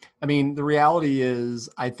 Yeah. I mean, the reality is,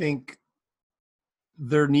 I think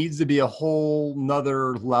there needs to be a whole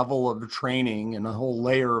nother level of training and a whole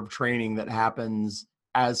layer of training that happens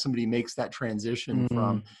as somebody makes that transition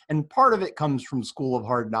from, and part of it comes from School of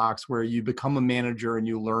Hard Knocks, where you become a manager and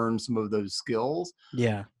you learn some of those skills.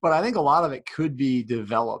 Yeah. But I think a lot of it could be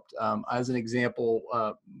developed. As an example,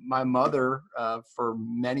 my mother, for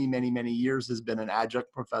many, many, many years, has been an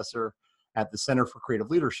adjunct professor at the Center for Creative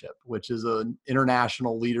Leadership, which is an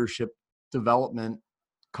international leadership development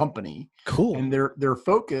company. Cool. And their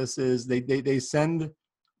focus is they send,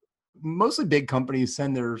 mostly big companies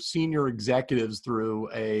send their senior executives through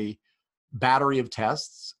a battery of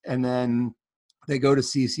tests, and then they go to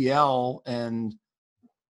CCL and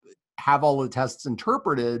have all the tests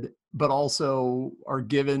interpreted, but also are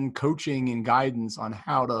given coaching and guidance on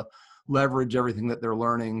how to leverage everything that they're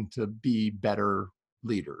learning to be better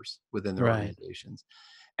leaders within their Right. organizations.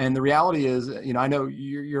 And the reality is, I know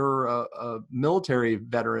you're a military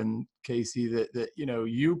veteran, Casey, that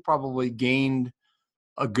you probably gained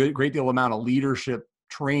a great deal amount of leadership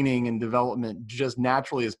training and development just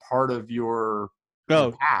naturally as part of your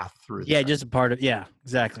Oh, path through yeah, there. just a part of, yeah,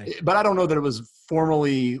 exactly. But I don't know that it was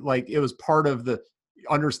formally, like, it was part of the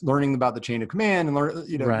learning about the chain of command and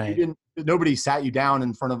Right. nobody sat you down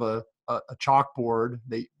in front of a chalkboard.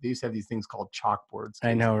 They used to have these things called chalkboards, I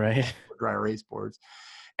Casey, know, right? dry erase boards,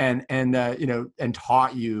 and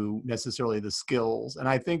taught you necessarily the skills. And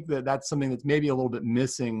I think that that's something that's maybe a little bit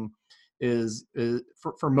missing is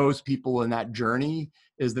for most people in that journey,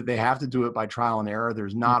 is that they have to do it by trial and error.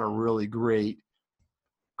 There's not a really great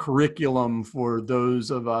curriculum for those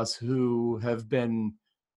of us who have been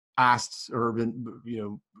asked or been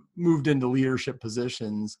moved into leadership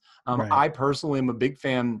positions. Right. I personally am a big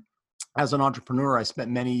fan. As an entrepreneur, I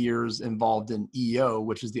spent many years involved in EO,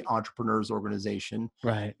 which is the Entrepreneurs Organization.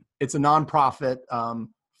 Right. It's a nonprofit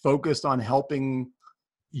focused on helping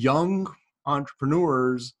young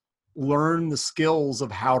entrepreneurs learn the skills of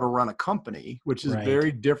how to run a company, which is Right. very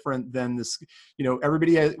different than this.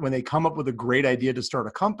 Everybody when they come up with a great idea to start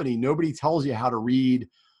a company, nobody tells you how to read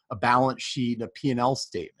a balance sheet and a P&L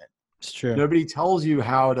statement. It's true. Nobody tells you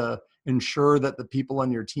how to ensure that the people on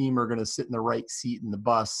your team are going to sit in the right seat in the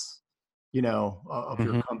bus, of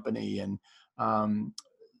your Hmm. company. And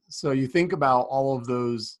so you think about all of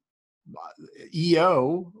those.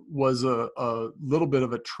 EO was a little bit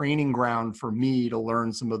of a training ground for me to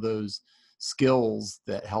learn some of those skills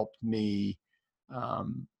that helped me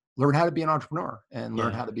learn how to be an entrepreneur and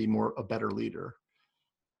learn Yeah. how to be a better leader.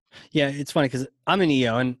 Yeah, it's funny because I'm an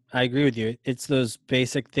EO and I agree with you. It's those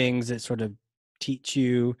basic things that sort of teach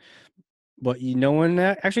you what no one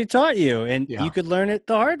actually taught you, and you Yeah. could learn it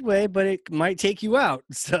the hard way, but it might take you out.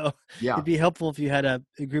 So Yeah. it'd be helpful if you had a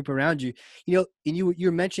group around you. And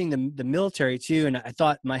you're mentioning the military too, and I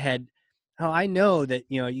thought in my head, oh, I know that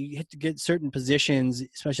you have to get certain positions,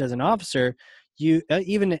 especially as an officer. You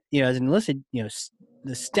even as an enlisted,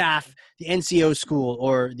 the staff, the NCO school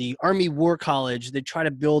or the Army War College, they try to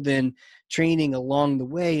build in training along the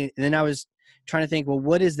way. And then I was trying to think, well,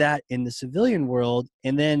 what is that in the civilian world?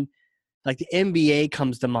 And then like the MBA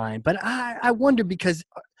comes to mind. But I wonder because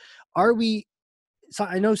are we, so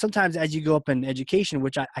I know sometimes as you go up in education,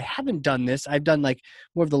 which I haven't done this, I've done like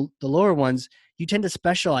more of the lower ones, you tend to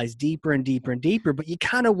specialize deeper and deeper and deeper, but you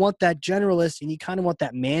kind of want that generalist and you kind of want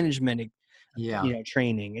that management, Yeah.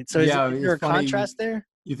 training. And so Yeah. is there It's a funny. contrast there?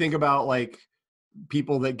 You think about like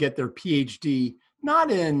people that get their PhD,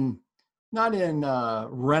 not in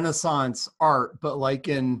Renaissance art, but like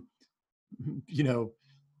in, you know,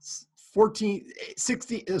 14th,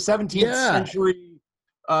 16th, 17th Yeah. century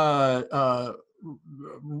uh, uh,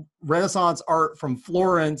 Renaissance art from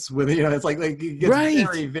Florence with, it's like it gets Right.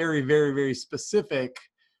 very, very, very, very specific.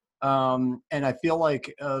 And I feel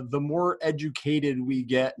like the more educated we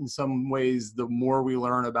get in some ways, the more we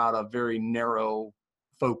learn about a very narrow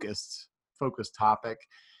focused topic.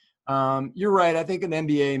 You're right. I think an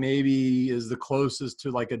MBA maybe is the closest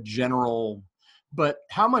to like a general, but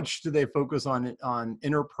how much do they focus on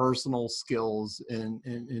interpersonal skills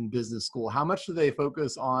in business school? How much do they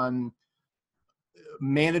focus on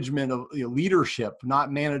management of leadership,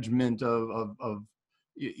 not management of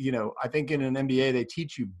I think in an MBA they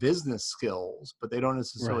teach you business skills, but they don't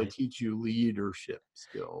necessarily Right. teach you leadership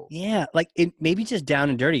skills. Yeah, like it maybe just down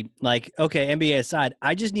and dirty. Like, okay, MBA aside,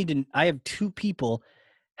 I have two people.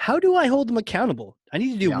 How do I hold them accountable? I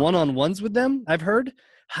need to do Yeah. one-on-ones with them, I've heard.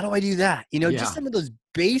 How do I do that? Just Yeah. some of those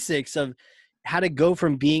basics of how to go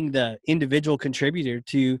from being the individual contributor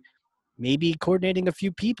to maybe coordinating a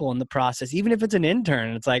few people in the process, even if it's an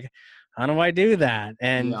intern. It's like, how do I do that?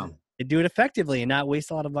 Yeah. And do it effectively and not waste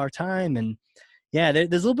a lot of our time. And yeah, there's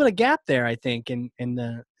a little bit of gap there, I think, in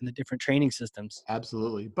the different training systems.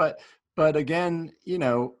 Absolutely. But again,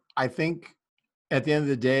 I think at the end of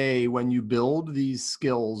the day, when you build these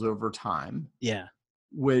skills over time, Yeah.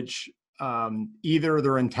 which either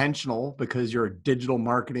they're intentional because you're a digital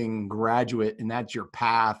marketing graduate and that's your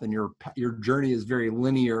path and your journey is very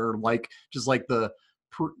linear, like just like the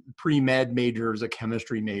pre-med major is a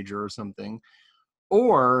chemistry major or something,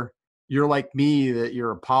 or you're like me, that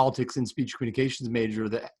you're a politics and speech communications major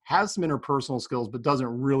that has some interpersonal skills but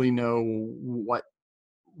doesn't really know what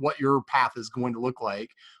your path is going to look like.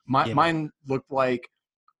 Yeah. Mine looked like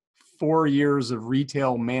 4 years of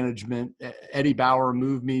retail management. Eddie Bauer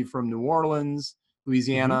moved me from New Orleans, Hmm.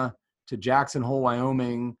 Louisiana, to Jackson Hole,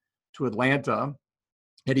 Wyoming, to Atlanta.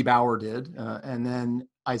 Eddie Bauer did. And then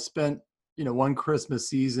I spent one Christmas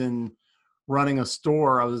season running a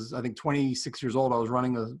store. I was, I think, 26 years old. I was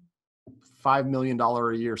running a $5 million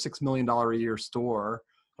a year, $6 million a year store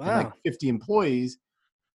and like Wow. 50 employees.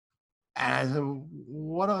 And I said,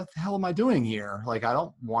 what the hell am I doing here? Like, I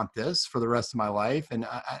don't want this for the rest of my life. And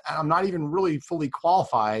I'm not even really fully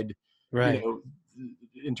qualified, Right.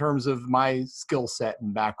 in terms of my skill set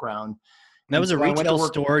and background. That And was a so I went to retail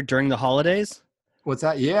work. store during the holidays? What's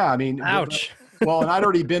that? Yeah. I mean, Ouch. well, and I'd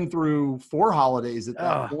already been through 4 holidays at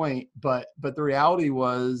that Oh, point, but the reality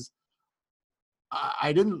was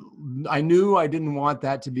I knew I didn't want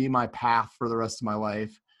that to be my path for the rest of my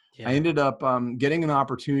life. I yeah. ended up getting an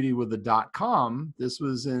opportunity with the .com. This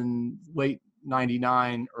was in late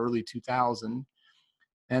 99, early 2000.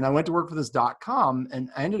 And I went to work for this .com, and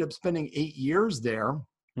I ended up spending 8 years there.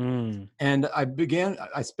 Mm, And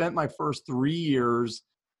I spent my first 3 years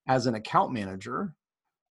as an account manager.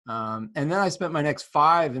 And then I spent my next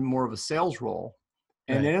 5 in more of a sales role.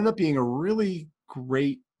 And it right. ended up being a really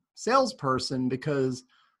great salesperson because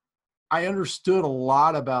I understood a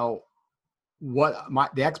lot about what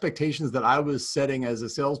the expectations that I was setting as a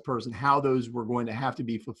salesperson, how those were going to have to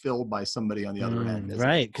be fulfilled by somebody on the other end.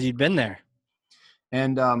 Right. Because you'd been there.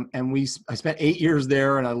 And I spent 8 years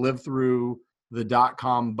there, and I lived through the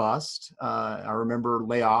 .com bust. I remember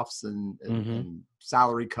layoffs Hmm. and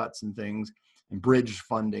salary cuts and things and bridge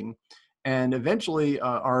funding. And eventually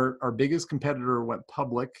our biggest competitor went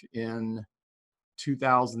public in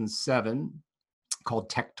 2007, called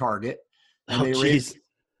Tech Target. And Oh, geez.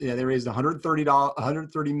 they raised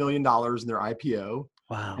 $130 million in their IPO.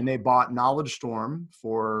 Wow. And they bought Knowledge Storm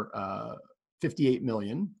for 58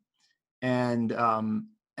 million. And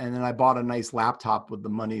then I bought a nice laptop with the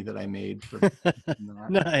money that I made from that.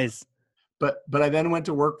 Nice. But I then went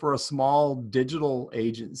to work for a small digital Hmm.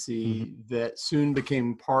 agency that soon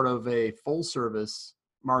became part of a full service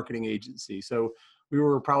marketing agency. So we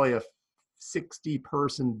were probably a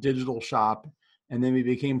 60-person digital shop, and then we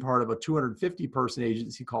became part of a 250-person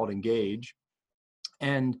agency called Engage.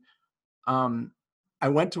 And I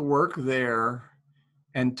went to work there,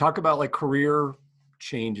 and talk about like career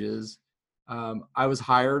changes. I was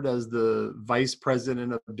hired as the vice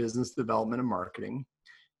president of business development and marketing.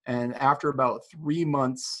 And after about 3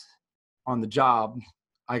 months on the job,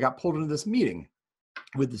 I got pulled into this meeting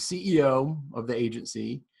with the CEO of the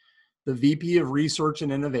agency, the VP of research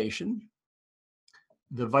and innovation,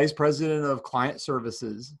 the vice president of client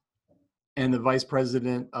services, and the vice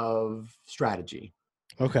president of strategy.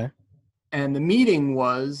 Okay. And the meeting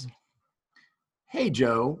was, hey,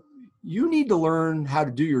 Joe, you need to learn how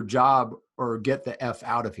to do your job or get the F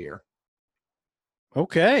out of here.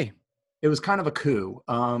 Okay. It was kind of a coup.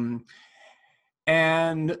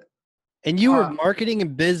 And And you were marketing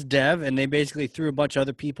and biz dev, and they basically threw a bunch of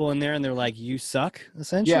other people in there, and they're like, "You suck,"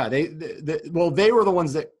 essentially. yeah, they were the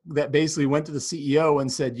ones that basically went to the CEO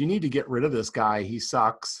and said, you need to get rid of this guy. He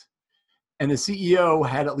sucks. And the CEO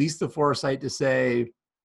had at least the foresight to say,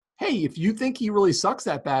 hey, if you think he really sucks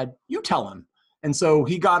that bad, you tell him. And so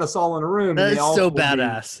he got us all in a room, and That they is all so told me,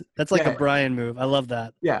 badass. That's like a yeah, Brian move. I love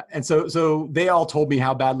that. yeah. And so they all told me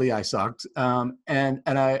how badly I sucked. And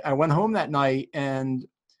I went home that night and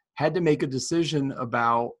had to make a decision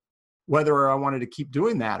about whether I wanted to keep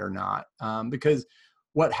doing that or not. Because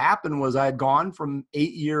what happened was I had gone from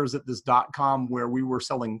 8 years at this .com where we were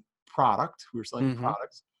selling Hmm.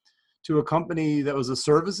 products, to a company that was a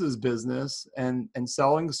services business, and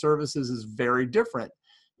selling services is very different.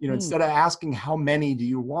 Hmm. Instead of asking how many do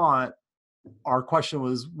you want, our question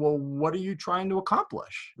was, well, what are you trying to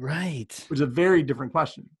accomplish? Right. Which is a very different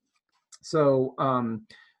question. So,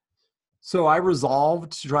 so I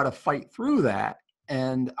resolved to try to fight through that,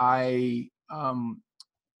 and I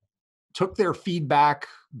took their feedback,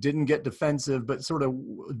 didn't get defensive, but sort of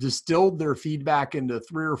distilled their feedback into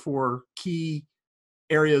 3 or 4 key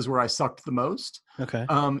areas where I sucked the most, Okay.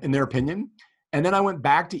 in their opinion. And then I went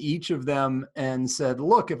back to each of them and said,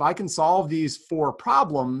 look, if I can solve these 4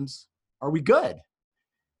 problems, are we good?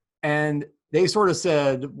 And they sort of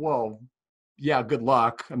said, well, yeah, good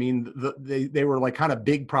luck. I mean, they were like kind of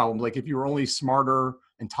big problems. Like, if you were only smarter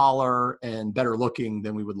and taller and better looking,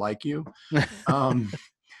 then we would like you. Um,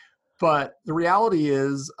 but the reality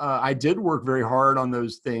is, I did work very hard on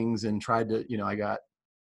those things and tried to, I got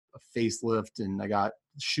a facelift, and I got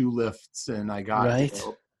shoe lifts, and I got, Right.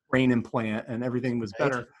 brain implant, and everything was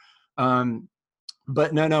Right. better.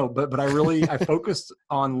 But but I focused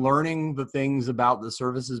on learning the things about the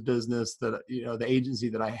services business that, the agency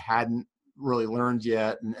that I hadn't really learned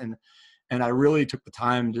yet. And I really took the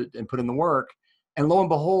time and put in the work. And lo and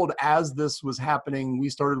behold, as this was happening, we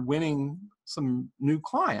started winning some new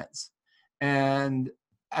clients. And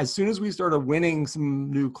as soon as we started winning some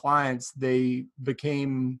new clients, they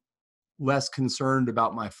became less concerned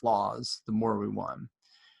about my flaws the more we won.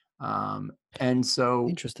 And so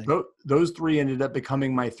Interesting. those three ended up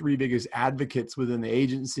becoming my three biggest advocates within the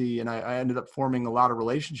agency. And I ended up forming a lot of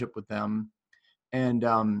relationship with them. And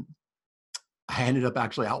I ended up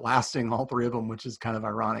actually outlasting all three of them, which is kind of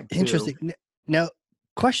ironic too. Interesting. Now,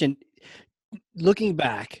 question, looking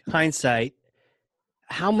back, hindsight,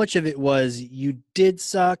 how much of it was you did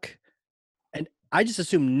suck? And I just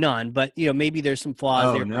assume none, but maybe there's some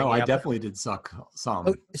flaws they Oh were no, bringing I up. definitely did suck Oh,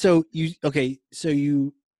 some. so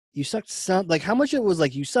you sucked some, like how much of it was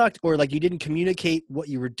like you sucked or like you didn't communicate what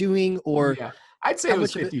you were doing or Yeah, I'd say how it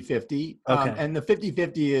was much of it? 50-50. Okay. And the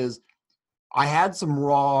 50-50 is I had some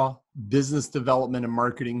raw business development and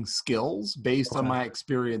marketing skills based on Okay. my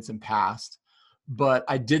experience in past, but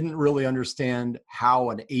I didn't really understand how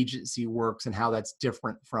an agency works and how that's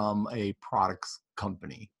different from a products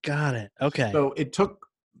company. Got it. Okay. So it took,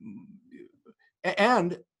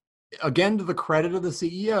 and again, to the credit of the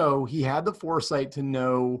CEO, he had the foresight to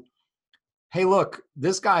know, hey, look,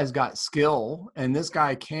 this guy's got skill and this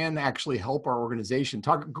guy can actually help our organization.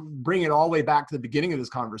 Bring it all the way back to the beginning of this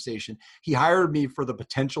conversation. He hired me for the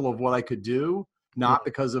potential of what I could do, Right. not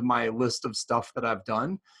because of my list of stuff that I've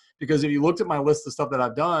done. Because if you looked at my list of stuff that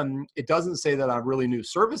I've done, it doesn't say that I really knew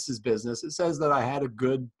services business. It says that I had a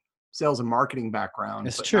good sales and marketing background,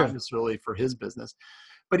 It's but not true. necessarily for his business.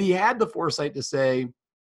 But he had the foresight to say,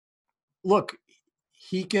 look,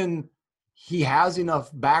 he can, he has enough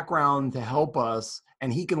background to help us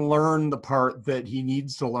and he can learn the part that he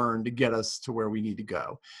needs to learn to get us to where we need to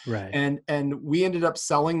go. Right. And we ended up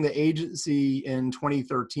selling the agency in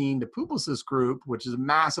 2013 to Publicis Group, which is a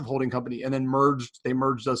massive holding company, and then they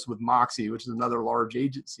merged us with Moxie, which is another large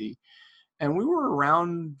agency. And we were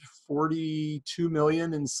around 42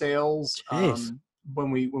 million in sales Jeez. when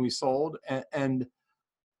we sold. And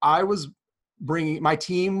I was my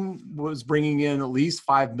team was bringing in at least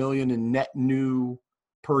 5 million in net new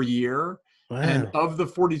per year. And Wow. of the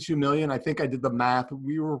 42 million, I think I did the math.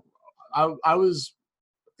 I was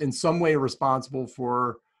in some way responsible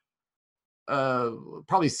for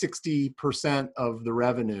probably 60% of the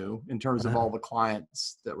revenue in terms of all Wow. the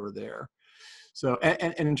clients that were there. So,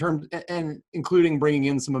 and in terms, and including bringing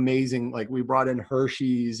in some amazing, like we brought in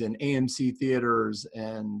Hershey's and AMC theaters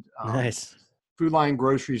and Nice. Food Line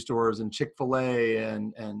grocery stores and Chick-fil-A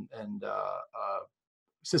and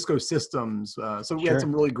Cisco Systems. So we had Sure.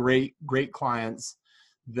 some really great clients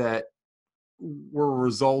that were a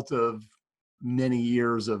result of many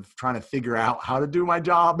years of trying to figure out how to do my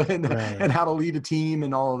job Right. and how to lead a team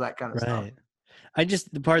and all of that kind of stuff. Right.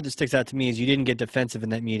 The part that sticks out to me is you didn't get defensive in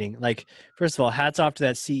that meeting. Like, first of all, hats off to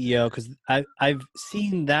that CEO because I've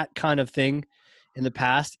seen that kind of thing in the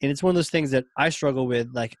past, and it's one of those things that I struggle with.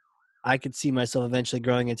 Like, I could see myself eventually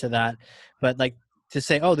growing into that, but like to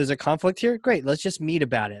say, "Oh, there's a conflict here. Great, let's just meet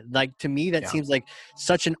about it." Like to me, that Yeah. seems like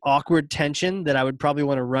such an awkward tension that I would probably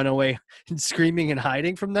want to run away and screaming and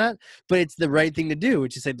hiding from that. But it's the right thing to do,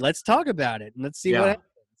 which is say, "Let's talk about it and let's see what Yeah. happens."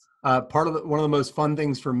 One of the most fun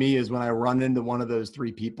things for me is when I run into one of those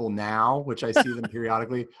three people now, which I see them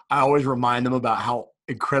periodically. I always remind them about how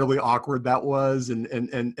incredibly awkward that was, and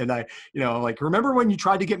I, like, remember when you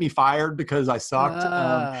tried to get me fired because I sucked?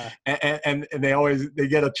 Ah. And they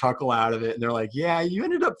get a chuckle out of it, and they're like, "Yeah, you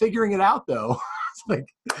ended up figuring it out, though." It's like,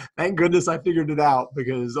 thank goodness I figured it out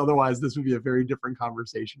because otherwise this would be a very different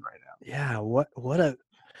conversation right now. Yeah, what a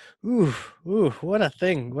what a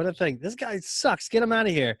thing. What a thing. This guy sucks. Get him out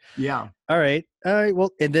of here. Yeah, All right. All right.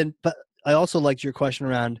 Well, and then but I also liked your question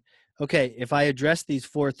around, okay, if I address these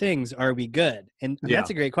four things, are we good? And yeah, that's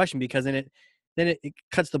a great question because it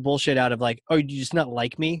cuts the bullshit out of like, oh, do you just not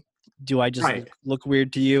like me? Do I just right. look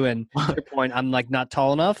weird to you? And to your point, I'm like not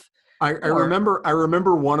tall enough? Or I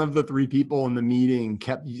remember one of the three people in the meeting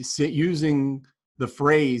kept using the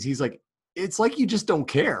phrase. He's like, "It's like you just don't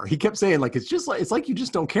care." He kept saying, like, it's like you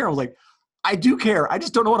just don't care. I was like, I do care. I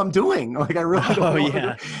just don't know what I'm doing. Like, I really don't oh know what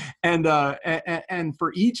I'm yeah. doing. And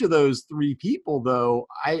for each of those three people, though,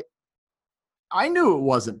 I knew it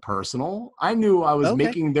wasn't personal. I knew I was Okay.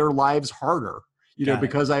 making their lives harder, Got it.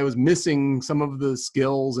 because I was missing some of the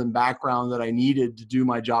skills and background that I needed to do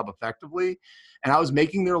my job effectively. And I was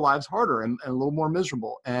making their lives harder and a little more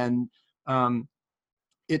miserable. And um,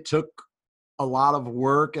 it took a lot of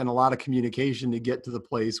work and a lot of communication to get to the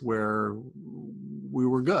place where we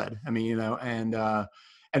were good. I mean, and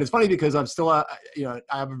it's funny because I'm still, I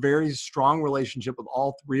have a very strong relationship with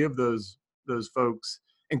all three of those folks,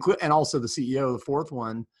 and also the CEO, the fourth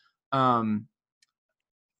one. Um,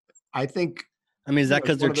 I think I mean, is that It's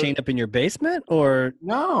because one they're of the, chained up in your basement, or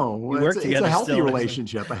no, you work it's a together healthy still?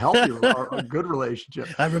 relationship, a healthy, or a good relationship.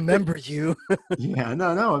 I But remember you. yeah,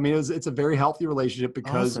 no. I mean, it's a very healthy relationship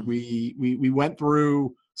because Awesome. we went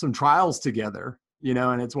through some trials together,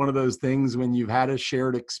 and it's one of those things when you've had a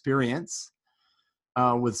shared experience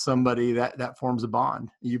with somebody that forms a bond.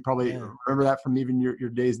 You probably Yeah, remember that from even your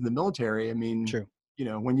days in the military. I mean, true.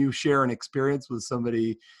 when you share an experience with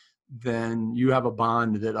somebody, then you have a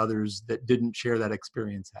bond that others that didn't share that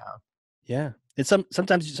experience have. Yeah. And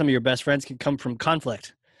sometimes some of your best friends can come from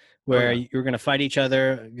conflict Oh where yeah, you're going to fight each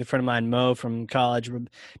other. A good friend of mine, Mo from college, we're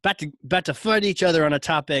about to fight each other on a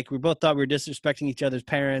topic. We both thought we were disrespecting each other's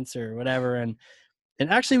parents or whatever. And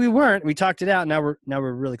actually we weren't. We talked it out. Now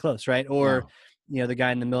we're really close. Right. yeah, Or, the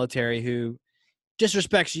guy in the military who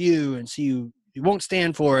disrespects you, and so you won't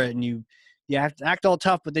stand for it, and you have to act all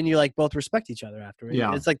tough, but then you like both respect each other after.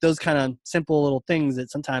 yeah. It's like those kind of simple little things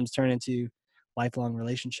that sometimes turn into lifelong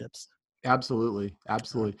relationships. Absolutely, Uh,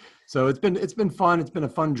 absolutely. So it's been fun. It's been a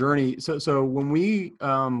fun journey. So when we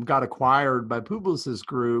got acquired by Publicis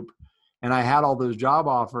Group, and I had all those job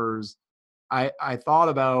offers, I thought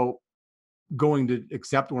about going to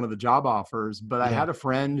accept one of the job offers, but I yeah. had a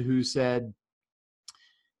friend who said,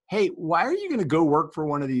 "Hey, why are you going to go work for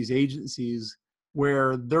one of these agencies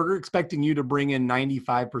where they're expecting you to bring in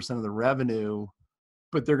 95% of the revenue,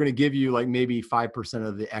 but they're going to give you like maybe 5%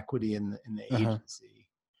 of the equity in the Uh-huh. agency?"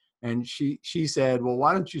 And she said, "Well,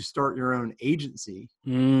 why don't you start your own agency?"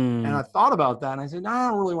 And I Mm. thought about that and I said, "No, I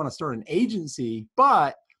don't really want to start an agency,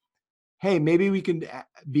 but hey, maybe we can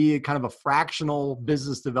be a kind of a fractional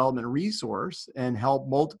business development resource and help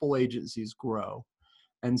multiple agencies grow."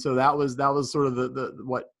 And so that was sort of the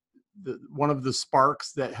what the one of the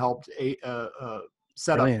sparks that helped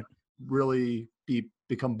set up Brilliant. really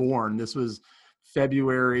become born. This was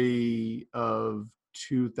February of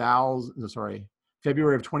 2000. No, sorry,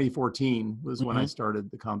 February of 2014 was when I Hmm.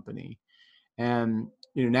 started the company. And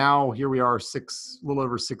now here we are, a little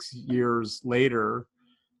over 6 years later,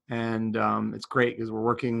 and it's great because we're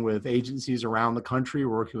working with agencies around the country,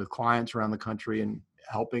 we're working with clients around the country and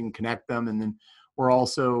helping connect them, and then we're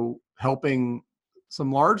also helping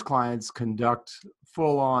some large clients conduct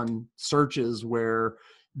full-on searches where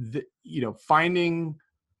finding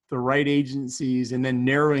the right agencies and then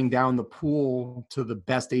narrowing down the pool to the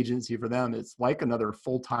best agency for them. It's like another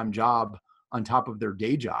full-time job on top of their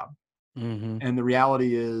day job. Hmm. And the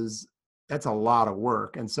reality is that's a lot of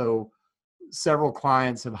work. And so several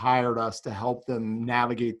clients have hired us to help them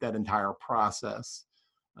navigate that entire process.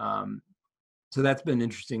 Um, so that's been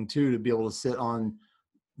interesting too, to be able to sit on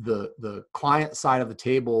the client side of the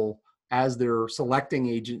table as they're selecting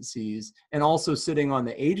agencies, and also sitting on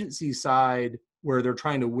the agency side where they're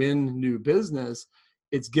trying to win new business.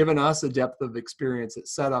 It's given us a depth of experience at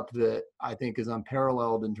setup that I think is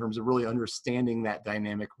unparalleled in terms of really understanding that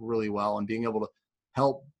dynamic really well and being able to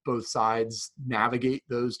help both sides navigate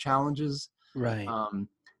those challenges. Right. um,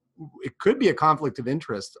 it could be a conflict of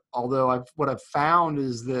interest. Although what I've found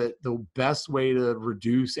is that the best way to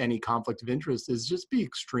reduce any conflict of interest is just be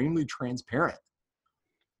extremely transparent.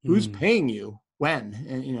 Who's Mm. paying you when?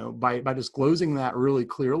 And by disclosing that really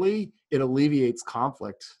clearly, it alleviates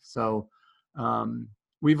conflict. So it's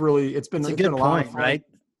been It's a it's been good a lot of point, fun. right?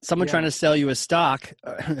 Someone trying Yeah. to sell you a stock,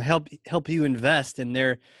 help you invest, and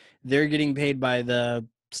they're getting paid by the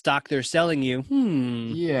stock they're selling you.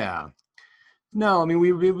 Hmm. Yeah. No, I mean,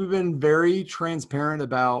 we've been very transparent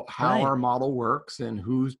about how Right. our model works and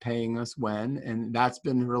who's paying us when, and that's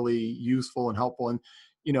been really useful and helpful. And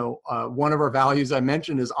one of our values I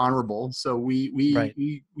mentioned is honorable, so Right.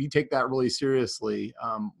 we take that really seriously.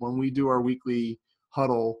 When we do our weekly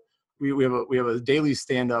huddle, we have a daily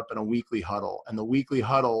stand up and a weekly huddle. And the weekly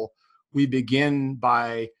huddle, we begin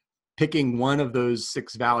by picking one of those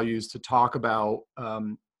six values to talk about.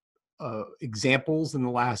 Examples in the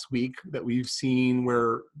last week that we've seen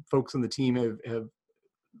where folks on the team have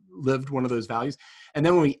lived one of those values. And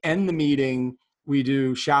then when we end the meeting, we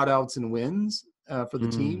do shout outs and wins for the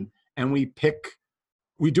team. Mm. And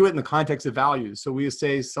we do it in the context of values. So we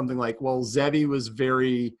say something like, well, Zevi was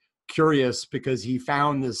very curious because he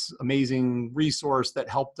found this amazing resource that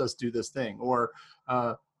helped us do this thing. Or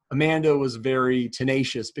Amanda was very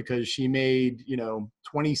tenacious because she made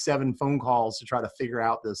 27 phone calls to try to figure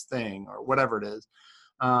out this thing, or whatever it is.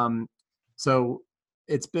 um, so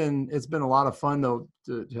it's been a lot of fun though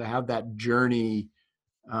to have that journey,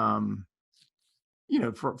 um,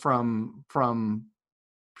 from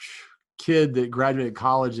kid that graduated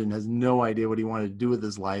college and has no idea what he wanted to do with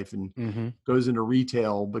his life and Hmm. goes into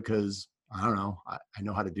retail because I don't know, I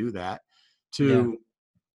know how to do that, Yeah. to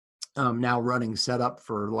now running setup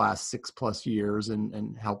for the last 6+ years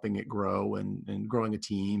and helping it grow and growing a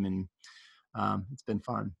team. And it's been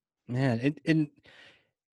fun. Man, and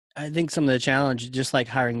I think some of the challenge, just like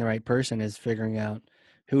hiring the right person, is figuring out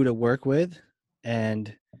who to work with,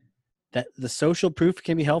 and that the social proof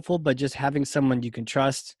can be helpful, but just having someone you can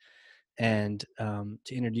trust and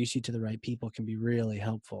to introduce you to the right people can be really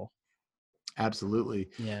helpful. Absolutely.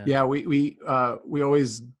 Yeah. Yeah. We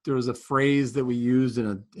always, there was a phrase that we used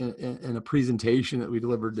in a presentation that we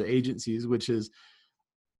delivered to agencies, which is,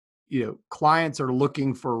 clients are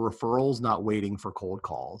looking for referrals, not waiting for cold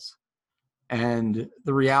calls. And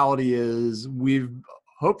the reality is we've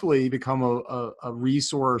hopefully become a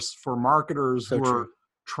resource for marketers So who true. are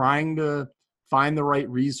trying to find the right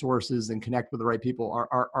resources and connect with the right people.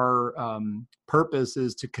 Our purpose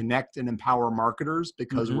is to connect and empower marketers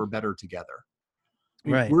because we're better together.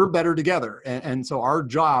 Right. We're better together. And so our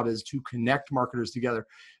job is to connect marketers together.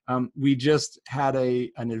 We just had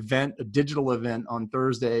an event, a digital event on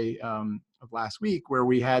Thursday of last week, where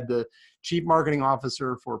we had the chief marketing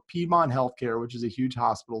officer for Piedmont Healthcare, which is a huge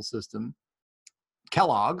hospital system,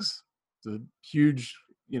 Kellogg's, the huge,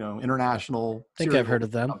 international I think I've cereal heard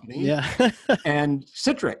of them. company, Yeah. and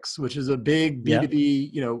Citrix, which is a big Yeah.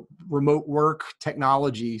 B2B, remote work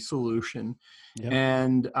technology solution. Yep.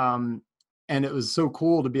 And it was so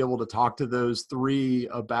cool to be able to talk to those three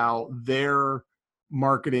about their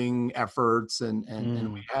marketing efforts.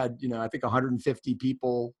 And we had, I think 150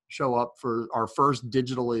 people show up for our first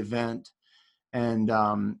digital event. And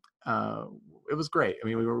it was great. I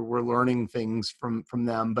mean, we're learning things from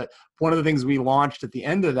them. But one of the things we launched at the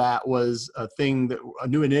end of that was a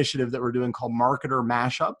new initiative that we're doing called Marketer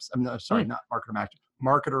Mashups. Not Marketer Mashups,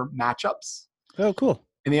 Marketer Matchups. Oh, cool.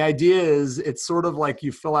 And the idea is it's sort of like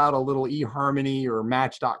you fill out a little eHarmony or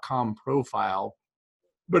Match.com profile,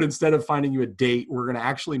 but instead of finding you a date, we're going to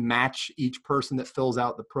actually match each person that fills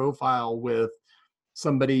out the profile with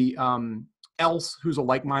somebody else who's a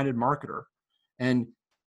like-minded marketer. And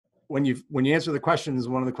when you answer the questions,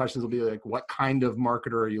 one of the questions will be like, what kind of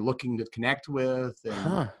marketer are you looking to connect with?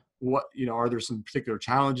 And what, are there some particular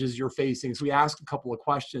challenges you're facing? So we ask a couple of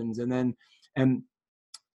questions, and then,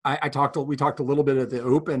 we talked a little bit at the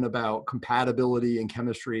open about compatibility and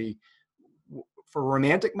chemistry. For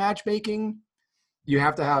romantic matchmaking, you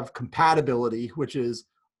have to have compatibility, which is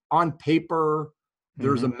on paper,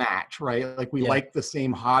 there's a match, right? Like we like the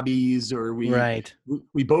same hobbies, or we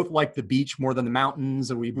both like the beach more than the mountains,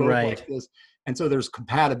 or we both like this. And so there's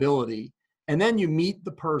compatibility. And then you meet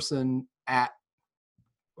the person at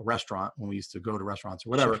a restaurant, when we used to go to restaurants or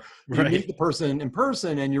whatever. You meet the person in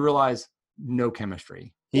person and you realize no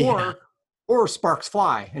chemistry, or sparks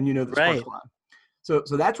fly, and the sparks fly. So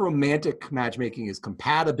that's romantic matchmaking, is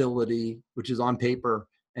compatibility, which is on paper,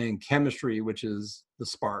 and chemistry, which is the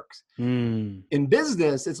sparks. In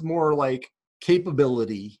business, it's more like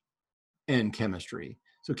capability and chemistry.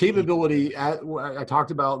 So capability, I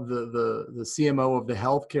talked about the CMO of the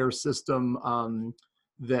healthcare system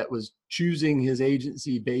that was choosing his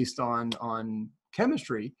agency based on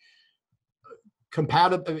chemistry.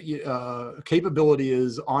 Capability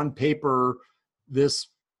is on paper, this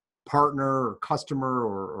partner or customer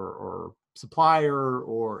or supplier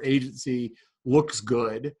or agency looks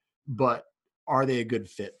good, but are they a good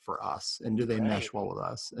fit for us, and do they mesh well with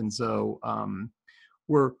us? And so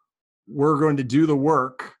we're going to do the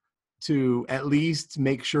work to at least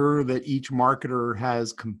make sure that each marketer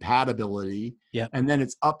has compatibility, and then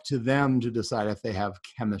it's up to them to decide if they have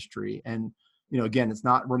chemistry. And again, it's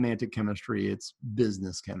not romantic chemistry, it's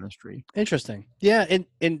business chemistry. Interesting. Yeah.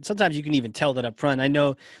 And sometimes you can even tell that up front. I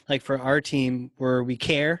know, like for our team, where we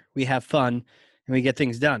care, we have fun, and we get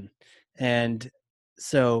things done. And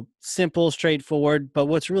so simple, straightforward. But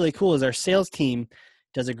what's really cool is our sales team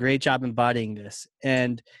does a great job embodying this.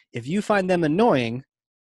 And if you find them annoying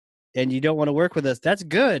and you don't want to work with us, that's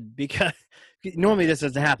good, because normally this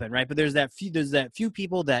doesn't happen, right? But there's that few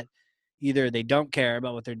people that either they don't care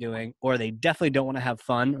about what they're doing, or they definitely don't want to have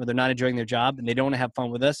fun, or they're not enjoying their job and they don't want to have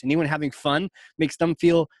fun with us. And even having fun makes them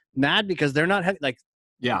feel mad because they're not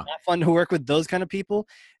not fun to work with those kind of people.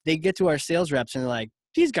 They get to our sales reps and they're like,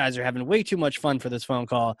 these guys are having way too much fun for this phone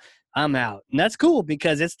call. I'm out. And that's cool,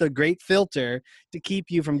 because it's the great filter to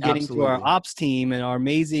keep you from getting to our ops team and our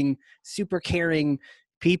amazing, super caring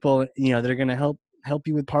people, that are going to help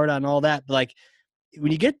you with Pardot and all that. But like,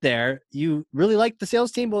 when you get there, you really like the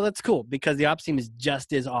sales team. Well, that's cool, because the ops team is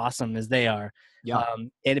just as awesome as they are. But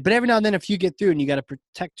every now and then, if you get through, and you got to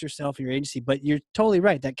protect yourself and your agency, but you're totally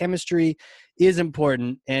right. That chemistry is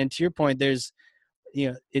important. And to your point, there's,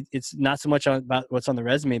 it's not so much about what's on the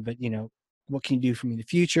resume, but what can you do for me in the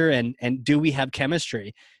future? And do we have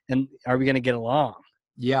chemistry? And are we going to get along?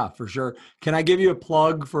 Yeah, for sure. Can I give you a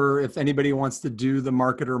plug for if anybody wants to do the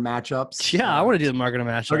marketer matchups? Yeah, I want to do the marketer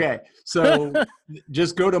matchup. Okay. So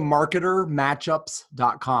just go to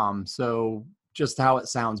marketermatchups.com. So just how it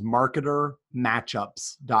sounds,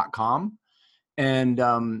 marketermatchups.com. And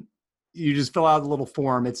you just fill out a little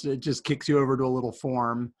form. It just kicks you over to a little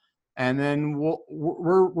form. And then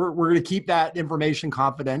we're going to keep that information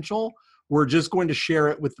confidential. We're just going to share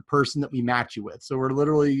it with the person that we match you with. So we're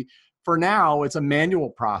literally, for now, it's a manual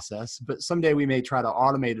process, but someday we may try to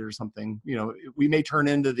automate it or something. You know, we may turn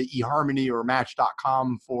into the eHarmony or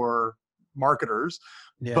Match.com for marketers.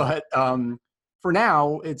 Yeah. But for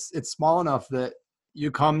now, it's small enough that you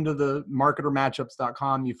come to the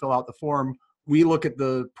marketermatchups.com, you fill out the form. We look at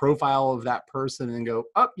the profile of that person and go,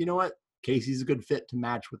 oh, you know what? Casey's a good fit to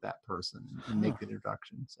match with that person and make the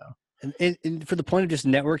introduction. So, and for the point of just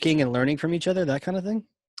networking and learning from each other, that kind of thing.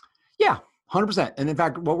 Yeah, 100%. And in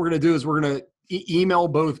fact, what we're going to do is we're going to email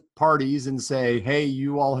both parties and say, hey,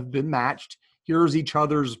 you all have been matched. Here's each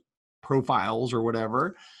other's profiles or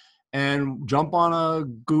whatever. And jump on a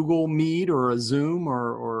Google Meet or a Zoom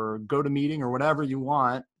or GoToMeeting or whatever you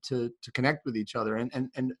want to connect with each other.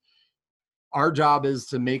 And our job is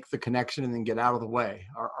to make the connection and then get out of the way.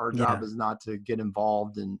 Our job is not to get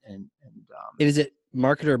involved and is it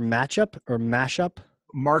marketer matchup or mashup?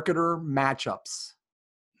 Marketer matchups.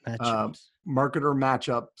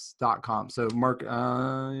 Marketermatchups.com. So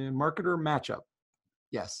marketer matchup.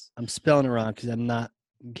 Yes. I'm spelling it wrong because I'm not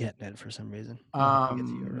getting it for some reason.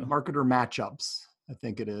 Marketer matchups, I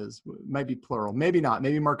think it is. It might be plural. Maybe not.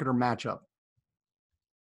 Maybe marketer matchup.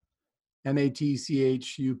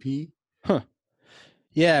 MATCHUP. Huh.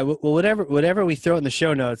 Yeah. Well, whatever we throw in the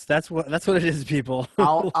show notes, that's what it is, people.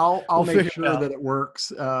 I'll make sure that it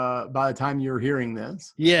works by the time you're hearing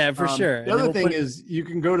this. Yeah, for sure. The other thing is you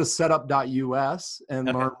can go to setup.us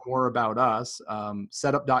and learn more about us.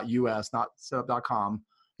 Setup.us, not setup.com.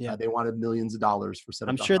 Yeah. They wanted millions of dollars for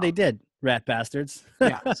setup.com. I'm sure they did, rat bastards.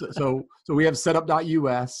 Yeah. So we have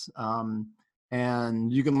setup.us,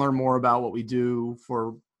 and you can learn more about what we do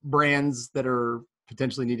for brands that are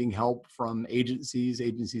potentially needing help from agency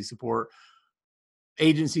support,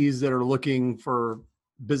 agencies that are looking for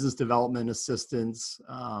business development assistance,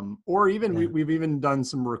 or even we've even done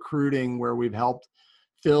some recruiting where we've helped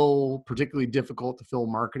fill particularly difficult to fill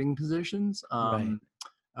marketing positions.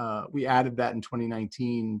 We added that in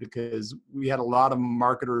 2019 because we had a lot of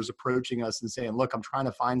marketers approaching us and saying, look, I'm trying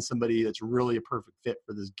to find somebody that's really a perfect fit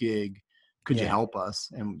for this gig. Could you help us?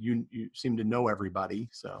 And you seem to know everybody.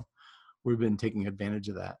 So we've been taking advantage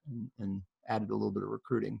of that and added a little bit of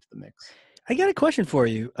recruiting to the mix. I got a question for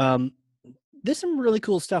you. There's some really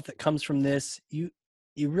cool stuff that comes from this. You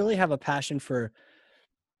really have a passion for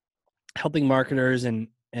helping marketers and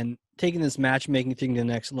taking this matchmaking thing to the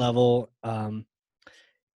next level.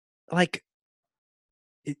 It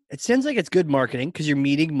sounds like it's good marketing because you're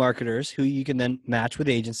meeting marketers who you can then match with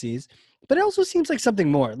agencies, but it also seems like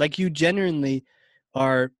something more. Like you genuinely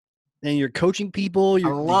are, and you're coaching people. I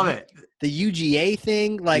love it. The UGA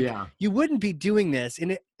thing, you wouldn't be doing this.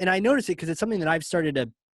 And I notice it because it's something that I've started to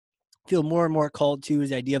feel more and more called to, is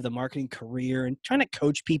the idea of the marketing career and trying to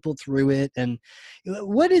coach people through it. And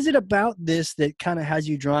what is it about this that kind of has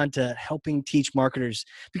you drawn to helping teach marketers?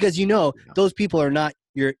 Because those people are not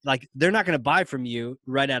they're not going to buy from you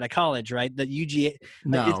right out of college, right? The UGA.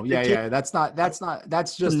 No,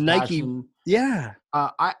 that's just Nike. passion. Yeah.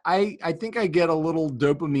 I think I get a little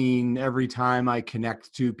dopamine every time I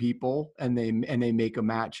connect to people and they make a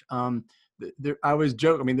match. I always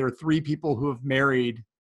joke. I mean, there are 3 people who have married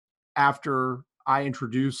after I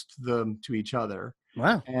introduced them to each other.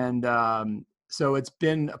 Wow. And so it's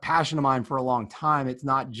been a passion of mine for a long time. It's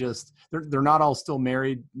not just they're not all still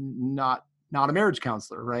married, not a marriage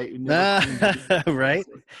counselor, right? Right.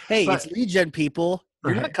 Hey, it's lead gen people.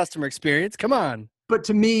 You're not customer experience. Come on. But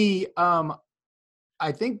to me,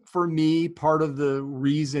 I think for me, part of the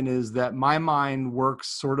reason is that my mind works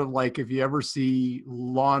sort of like if you ever see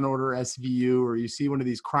Law and Order SVU or you see one of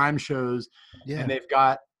these crime shows and they've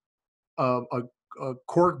got a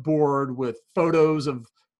cork board with photos of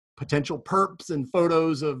potential perps and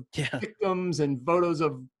photos of victims and photos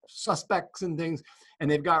of suspects and things. And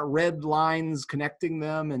they've got red lines connecting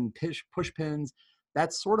them and push pins.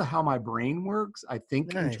 That's sort of how my brain works, I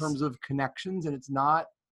think, in terms of connections. And it's not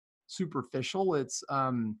superficial. It's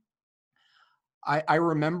I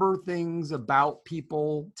remember things about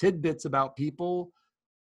people, tidbits about people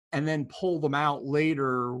and then pull them out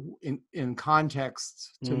later in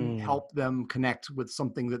context to help them connect with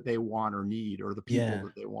something that they want or need, or the people Yeah.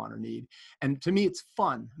 that they want or need. And to me, it's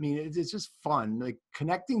fun. I mean, it's just fun. Like,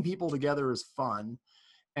 connecting people together is fun.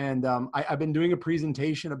 And I've been doing a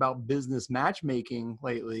presentation about business matchmaking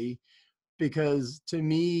lately, because to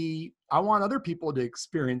me, I want other people to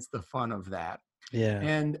experience the fun of that. Yeah.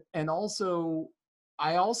 And also,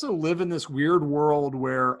 I also live in this weird world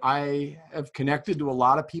where I have connected to a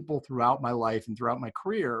lot of people throughout my life and throughout my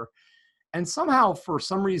career. And somehow, for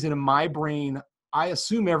some reason in my brain, I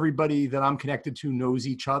assume everybody that I'm connected to knows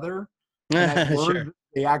each other. And I've learned Sure. that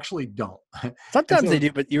they actually don't. And Sometimes they so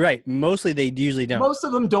do, but you're right. Mostly they usually don't. most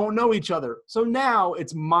of them don't know each other. So now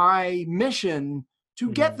it's my mission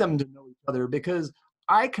to get Mm. them to know each other, because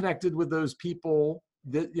I connected with those people,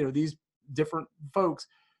 that, these different folks,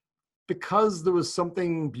 because there was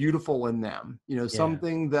something beautiful in them, Yeah.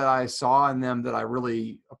 something that I saw in them that I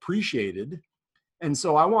really appreciated. And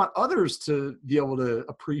so I want others to be able to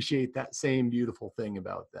appreciate that same beautiful thing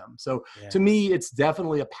about them. So Yeah. to me, it's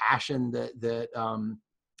definitely a passion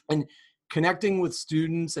and connecting with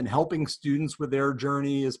students and helping students with their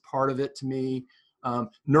journey is part of it to me.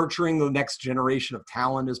 Nurturing the next generation of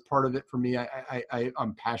talent is part of it for me.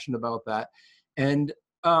 I'm passionate about that. And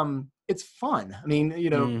it's fun. I mean,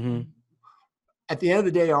 Mm-hmm. at the end of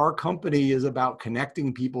the day, our company is about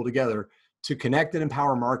connecting people together to connect and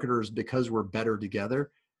empower marketers, because we're better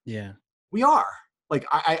together. Yeah. We are. Like,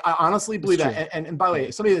 I honestly It's believe true. that. And by the Yeah.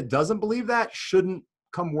 way, somebody that doesn't believe that shouldn't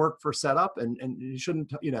come work for Setup, and you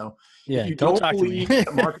shouldn't, if Yeah. you Don't don't talk to me. believe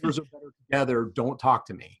that marketers are better together, don't talk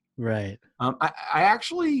to me. Right. I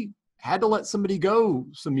actually had to let somebody go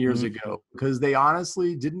some years Mm-hmm. ago, because they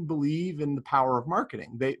honestly didn't believe in the power of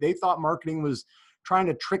marketing. They thought marketing was trying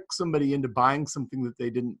to trick somebody into buying something that they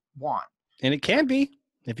didn't want. And it can be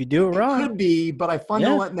if you do it It wrong. could be, but I Yeah.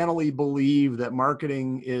 fundamentally believe that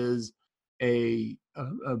marketing is a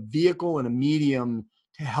vehicle and a medium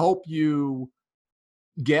to help you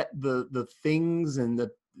get the things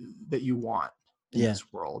that you want in Yeah.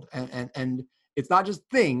 this world. And it's not just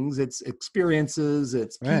things, it's experiences,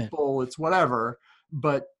 it's Right. people, it's whatever.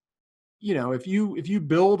 But if you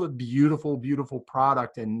build a beautiful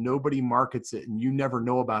product and nobody markets it and you never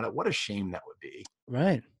know about it, what a shame that would be.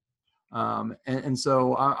 Right. And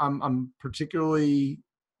so I'm particularly,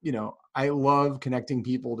 I love connecting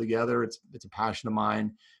people together. It's a passion of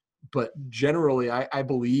mine. But generally, I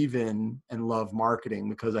believe in and love marketing,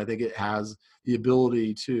 because I think it has the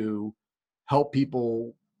ability to help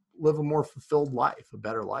people live a more fulfilled life, a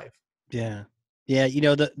better life. Yeah. Yeah.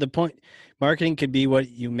 The point, marketing could be what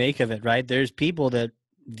you make of it, right? There's people that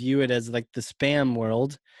view it as like the spam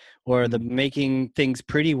world or the Mm. making things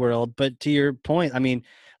pretty world. But to your point, I mean,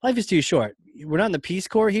 life is too short. We're not in the Peace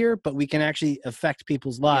Corps here, but we can actually affect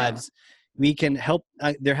people's Yeah. lives. We can help.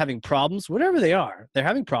 They're having problems, whatever they are. They're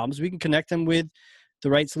having problems. We can connect them with the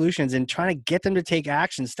right solutions and trying to get them to take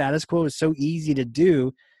action. Status quo is so easy to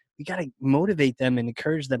do. We got to motivate them and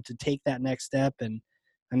encourage them to take that next step. And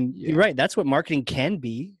you're Yeah. right. That's what marketing can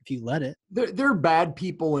be if you let it. There are bad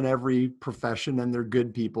people in every profession, and there are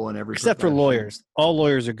good people in every Except for profession. lawyers. All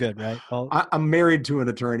lawyers are good, right? I'm married to an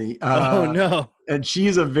attorney. Oh, no. And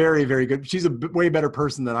she's a very, very good, she's a way better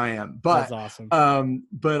person than I am. That's But, awesome.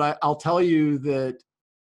 I'll tell you that,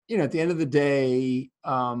 at the end of the day,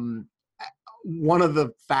 one of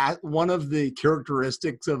the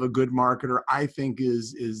characteristics of a good marketer, I think,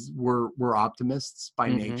 is we're optimists by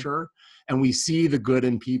Mm-hmm. nature, and we see the good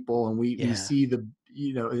in people, and we Yeah. see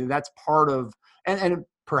and that's part of, and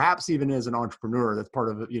perhaps even as an entrepreneur, that's part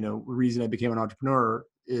of the reason I became an entrepreneur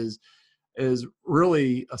is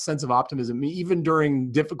really a sense of optimism. Even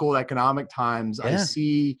during difficult economic times, I Yeah.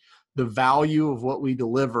 see the value of what we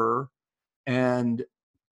deliver, and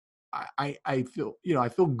I feel I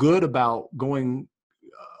feel good about going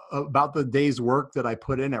about the day's work that I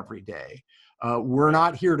put in every day. We're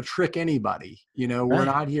not here to trick anybody. We're Right.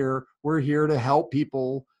 not here. We're here to help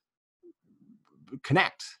people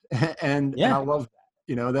connect, and I Yeah. love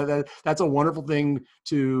that. That's a wonderful thing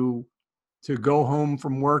to go home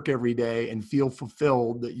from work every day and feel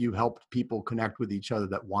fulfilled that you helped people connect with each other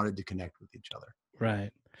that wanted to connect with each other.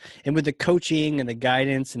 Right. And with the coaching and the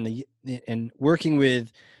guidance and working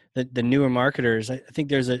with the newer marketers, I think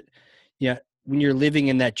there's when you're living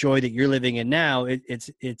in that joy that you're living in now,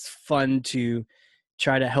 it's fun to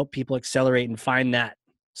try to help people accelerate and find that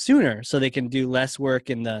sooner so they can do less work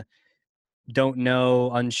in the don't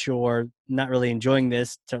know, unsure, not really enjoying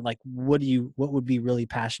this, to like what would be really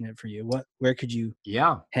passionate for you? Where could you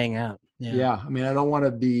Yeah. hang out? Yeah. Yeah. I mean, I don't want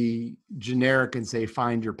to be generic and say,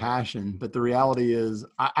 find your passion, but the reality is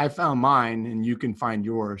I found mine and you can find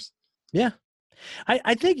yours. Yeah.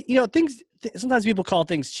 I think, sometimes people call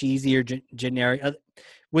things cheesy or generic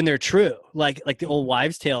when they're true, like the old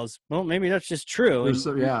wives' tales. Well, maybe that's just true. There's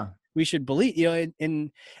And so, yeah. we should believe,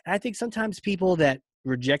 and I think sometimes people that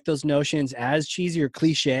reject those notions as cheesy or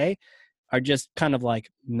cliche are just kind of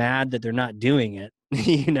like mad that they're not doing it,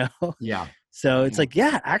 Yeah. So it's Yeah. like,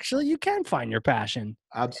 yeah, actually you can find your passion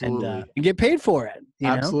Absolutely. and get paid for it.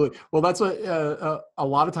 Absolutely. Well, that's what a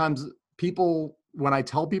lot of times people, when I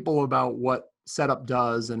tell people about what setup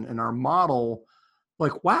does and our model,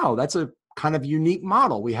 like, wow, that's a kind of unique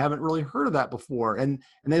model. We haven't really heard of that before. Yeah.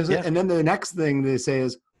 And then the next thing they say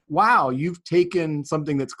is, wow, you've taken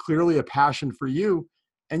something that's clearly a passion for you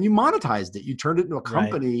and you monetized it. You turned it into a Right.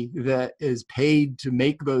 company that is paid to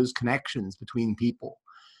make those connections between people.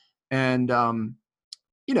 And,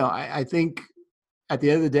 I think at the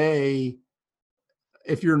end of the day,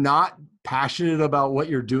 if you're not passionate about what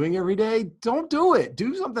you're doing every day, don't do it.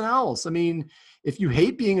 Do something else. I mean, if you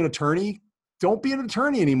hate being an attorney, don't be an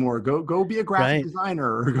attorney anymore. Go be a graphic Right.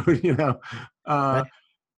 designer or go, Right.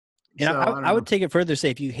 And so I I don't would know. take it further, say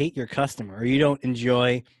if you hate your customer or you don't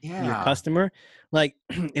enjoy your Yeah. customer, like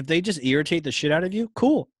if they just irritate the shit out of you,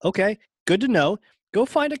 cool. Okay. Good to know. Go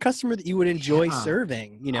find a customer that you would enjoy Yeah.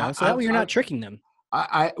 serving, so that I, way you're I, not tricking them.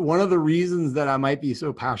 one of the reasons that I might be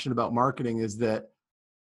so passionate about marketing is that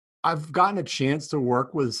I've gotten a chance to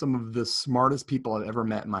work with some of the smartest people I've ever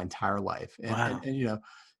met in my entire life. Wow. And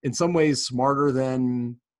in some ways smarter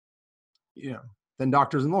you know, than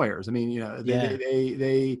doctors and lawyers. I mean, Yeah.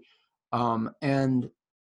 and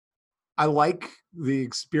I like the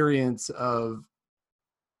experience of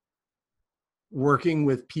working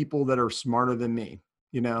with people that are smarter than me,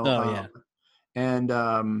 Oh yeah. and,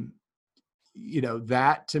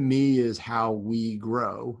 that to me is how we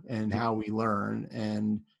grow and Mm. how we learn.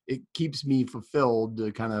 And it keeps me fulfilled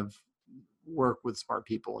to kind of work with smart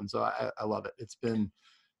people. And so I love it. It's been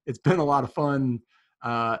a lot of fun.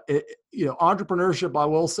 Entrepreneurship, I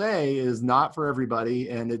will say, is not for everybody,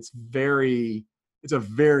 and it's a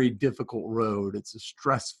very difficult road. It's a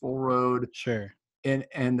stressful road, Sure. and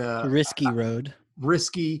It's a risky road.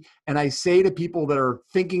 risky. And I say to people that are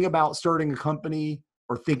thinking about starting a company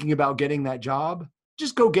or thinking about getting that job,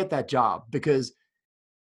 just go get that job. Because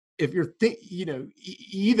if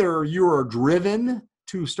either you are driven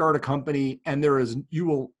to start a company and there is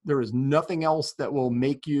nothing else that will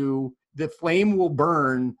make you, the flame will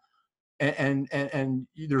burn, and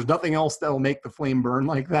there's nothing else that will make the flame burn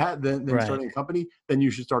like that than Right. starting a company, then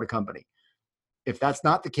you should start a company. If that's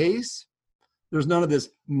not the case, there's none of this,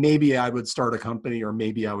 maybe I would start a company or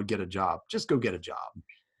maybe I would get a job. Just go get a job.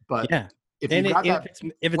 But Yeah. if And you've got that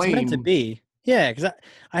if it's meant to flame, be, yeah, because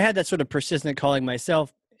I had that sort of persistent calling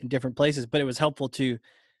myself in different places, but it was helpful to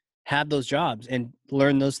have those jobs and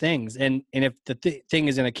learn those things. And if the thing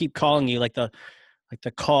is going to keep calling you, like the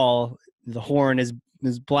call, the horn is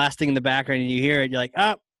blasting in the background and you hear it, you're like,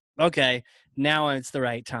 oh, okay, now it's the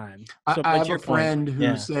right time. So, I but to have a your point, friend who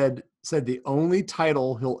yeah. said the only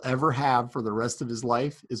title he'll ever have for the rest of his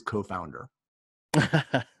life is co-founder,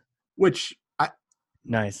 which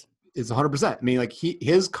Nice. is 100%. I mean, like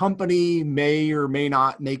his company may or may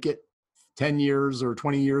not make it 10 years or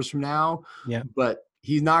 20 years from now, Yeah. but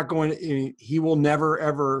he's not going to, he will never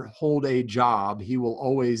ever hold a job. He will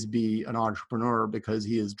always be an entrepreneur because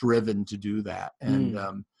he is driven to do that. And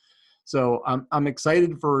Mm, so I'm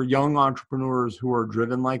excited for young entrepreneurs who are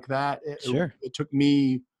driven like that. sure. It took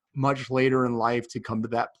me much later in life to come to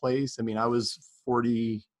that place. I mean, I was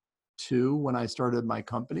 42 when I started my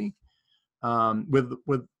company,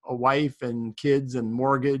 with a wife and kids and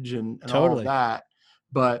mortgage and all of Totally. that.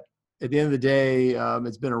 But at the end of the day,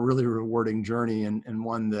 it's been a really rewarding journey, and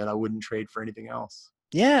one that I wouldn't trade for anything else.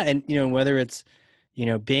 Yeah. And, whether it's,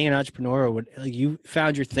 being an entrepreneur or what, like you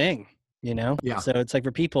found your thing, Yeah. so it's like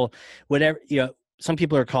for people, whatever, some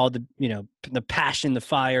people are called the passion, the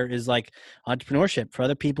fire is like entrepreneurship. For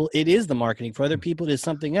other people, it is the marketing. For other people, it is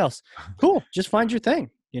something else. Cool. Just find your thing.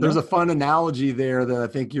 There's a fun analogy there that I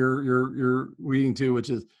think you're reading to, which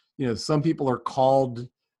is, some people are called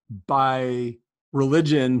by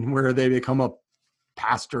religion where they become a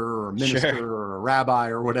pastor or a minister Sure. or a rabbi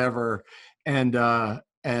or whatever, and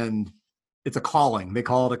it's a calling. They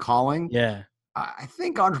call it a calling. Yeah. I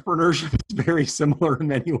think entrepreneurship is very similar in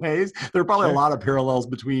many ways. There are probably a Sure. lot of parallels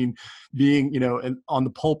between being, on the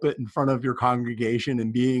pulpit in front of your congregation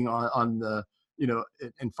and being on the,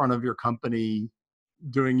 in front of your company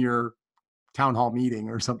doing your town hall meeting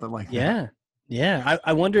or something like that. Yeah. Yeah.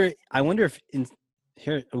 I wonder if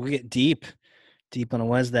here we get deep. Deep on a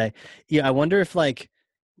Wednesday. Yeah, I wonder if like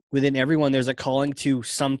within everyone there's a calling to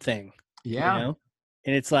something, you Yeah. know?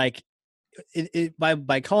 And it's like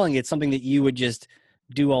by calling it something that you would just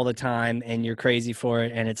do all the time and you're crazy for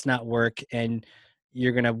it and it's not work and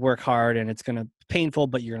you're going to work hard and it's going to painful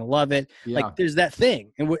but you're going to love it. Like Yeah. there's that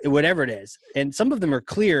thing and whatever it is. And some of them are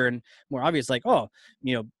clear and more obvious, like, oh,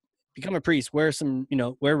 you know, become a priest, wear some, you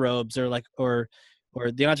know, wear robes, or like or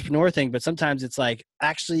the entrepreneur thing. But sometimes it's like,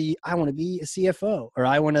 actually I want to be a CFO, or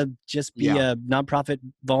I want to just be Yeah. a nonprofit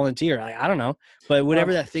volunteer. I don't know, but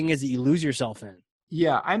whatever Um, that thing is that you lose yourself in.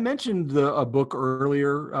 yeah. I mentioned a book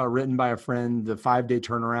earlier, written by a friend, The 5-Day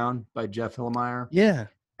Turnaround by Jeff Hillmeyer. Yeah.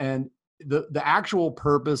 And the actual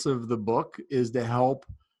purpose of the book is to help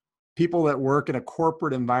people that work in a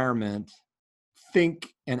corporate environment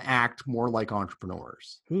think and act more like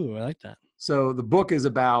entrepreneurs. Ooh, I like that. So the book is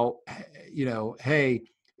about, hey,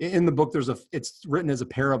 in the book, it's written as a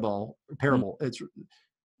parable. Mm, It's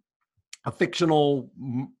a fictional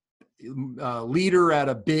leader at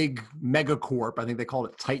a big megacorp. I think they called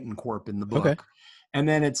it Titan Corp in the okay. book. And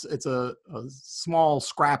then it's a small,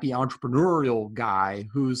 scrappy entrepreneurial guy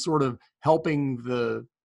who's sort of helping the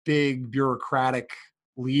big bureaucratic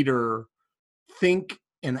leader think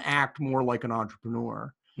and act more like an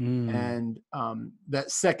entrepreneur. Mm, And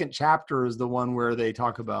that second chapter is the one where they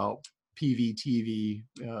talk about PVTV,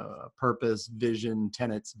 purpose, vision,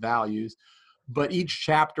 tenets, values. But each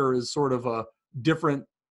chapter is sort of a different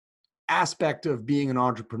aspect of being an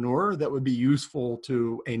entrepreneur that would be useful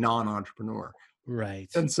to a non-entrepreneur. right.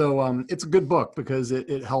 And so it's a good book because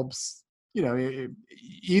it helps,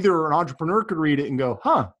 either an entrepreneur could read it and go,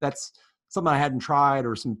 that's something I hadn't tried,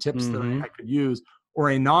 or some tips that Mm-hmm. I could use,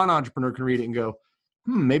 or a non-entrepreneur can read it and go,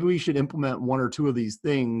 maybe we should implement one or two of these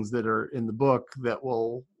things that are in the book that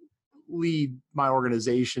will lead my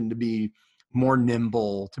organization to be more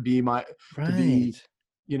nimble, to be Right.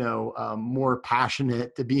 more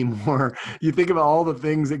passionate, to be more, you think about all the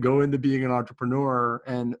things that go into being an entrepreneur,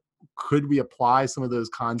 and could we apply some of those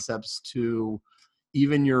concepts to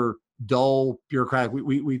even your dull bureaucratic,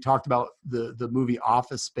 we talked about the movie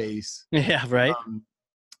Office Space. Yeah, right.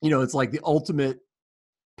 It's like the ultimate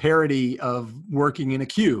parody of working in a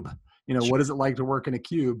cube. What Sure. is it like to work in a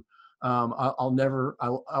cube? I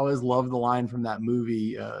always love the line from that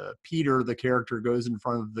movie. Peter, the character, goes in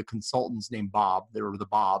front of the consultants named Bob. They were the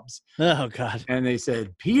Bobs. Oh God. And they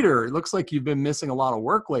said, Peter, it looks like you've been missing a lot of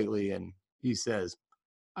work lately. And he says,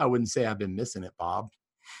 I wouldn't say I've been missing it, Bob.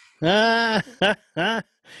 That's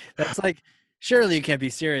like, surely you can't be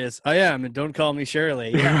serious. I am, and don't call me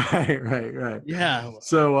Shirley. Yeah. Right. Yeah. I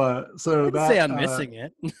So wouldn't say that, I'm missing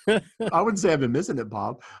it. I wouldn't say I've been missing it,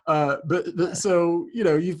 Bob. So,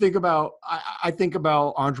 you think about, I think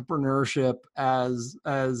about entrepreneurship as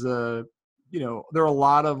there are a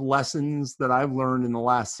lot of lessons that I've learned in the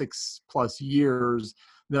last 6+ years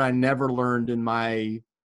that I never learned in my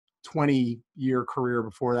 20-year career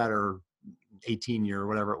before that, or 18-year,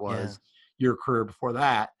 whatever it Yeah. was, year career before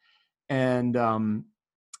that. And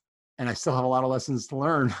I still have a lot of lessons to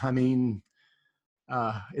learn. I mean,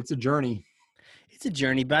 it's a journey. It's a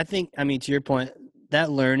journey, but I think, I mean, to your point,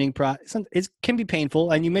 that learning process, it can be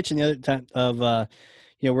painful. And you mentioned the other time of,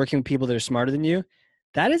 working with people that are smarter than you.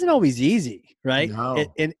 That isn't always easy, right? No.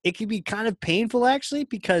 And it can be kind of painful, actually,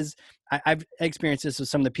 because I've experienced this with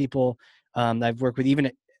some of the people that I've worked with, even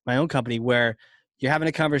at my own company, where you're having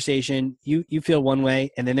a conversation, you feel one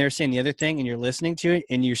way, and then they're saying the other thing, and you're listening to it,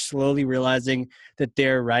 and you're slowly realizing that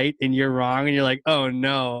they're right and you're wrong, and you're like, oh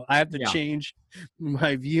no, I have to Yeah. change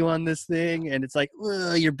my view on this thing. And it's like,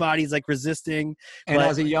 ugh, your body's like resisting. And But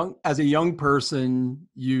as a young person,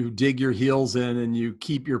 you dig your heels in and you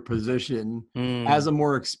keep your position. As mm, a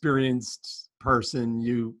more experienced person,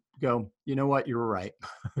 you go, you know what, you were right.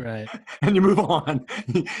 right. And you move on.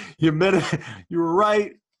 You admit it, you were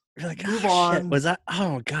right. You're like, Move oh shit, on. was that,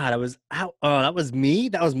 oh God, I was out. Oh, that was me.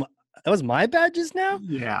 That was my bad just now.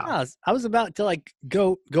 Yeah. I was about to like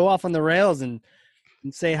go off on the rails and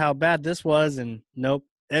say how bad this was, and nope,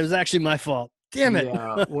 it was actually my fault. Damn it.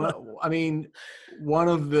 Yeah. Well, I mean, one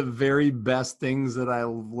of the very best things that I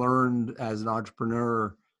learned as an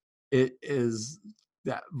entrepreneur, it is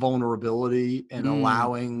that vulnerability and Mm,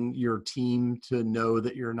 allowing your team to know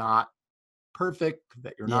that you're not perfect,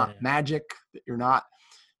 that you're yeah, not magic, that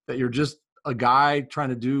you're just a guy trying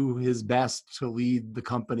to do his best to lead the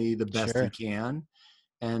company the best he sure. can.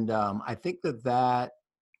 And I think that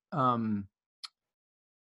um,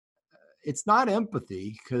 it's not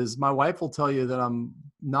empathy, because my wife will tell you that I'm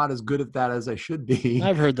not as good at that as I should be.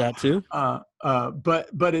 I've heard that too.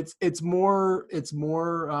 But it's more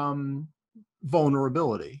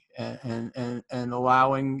vulnerability and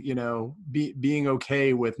allowing, being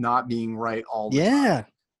okay with not being right all the time.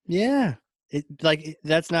 Yeah.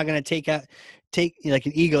 That's not going to take like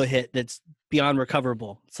an ego hit that's beyond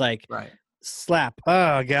recoverable. It's like Right. slap.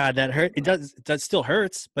 Oh God, that hurt. It still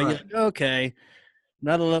hurts, but you're Right. like, okay,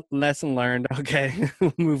 another lesson learned. Okay,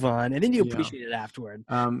 move on. And then you Yeah. appreciate it afterward.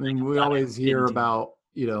 Like, And I'm we glad I always hear didn't do that. about,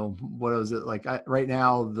 what is it like right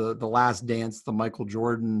now, the Last Dance, the Michael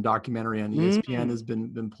Jordan documentary on ESPN Mm. has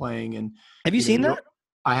been playing, and Have you seen that?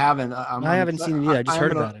 I haven't. I I'm haven't excited. seen it either. I I just am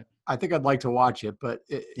heard gonna. about it. I think I'd like to watch it, but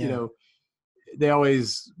Yeah. they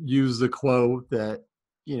always use the quote that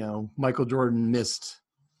Michael Jordan missed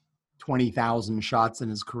 20,000 shots in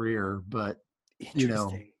his career, but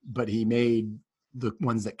Interesting. but he made the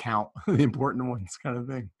ones that count, the important ones, kind of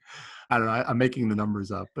thing. I don't know. I'm making the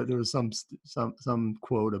numbers up, but there was some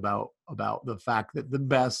quote about the fact that the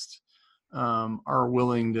best are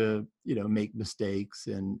willing to make mistakes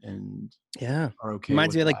and Yeah. are okay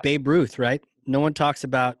Reminds with me of like that. Babe Ruth, right? No one talks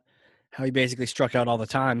about how he basically struck out all the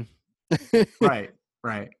time. Right,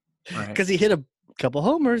 right, right. Because he hit a couple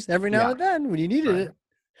homers every now Yeah, and then when you right, needed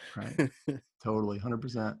right. it. Totally,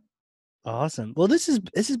 100%. Awesome. Well, this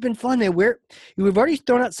has been fun, man. We've already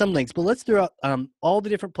thrown out some links, but let's throw out all the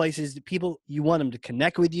different places that people you want them to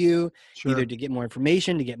connect with you, either Sure. to get more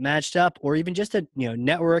information, to get matched up, or even just to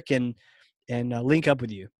network and link up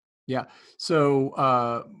with you. Yeah. So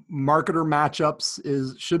marketer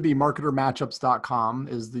matchups should be marketermatchups.com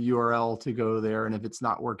is the URL to go there. And if it's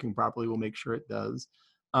not working properly, we'll make sure it does.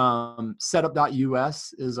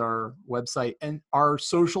 Setup.us is our website, and our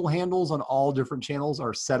social handles on all different channels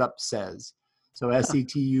are setup says. So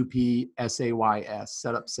SETUPSAYS,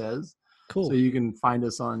 setup says. So Cool. you can find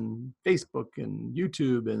us on Facebook and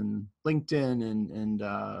YouTube and LinkedIn and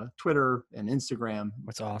Twitter and Instagram,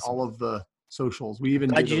 That's awesome. all of the socials. We I'm even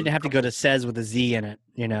glad did you a didn't have to go couple. to says with a Z in it,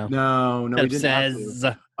 No, we Setup didn't have to.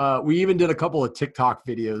 says. We even did a couple of TikTok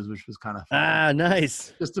videos, which was kind of fun, Ah,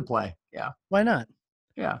 nice. just to play. Yeah, Why not?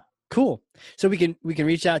 yeah, Cool. So we can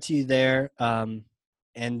reach out to you there, and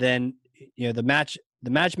then the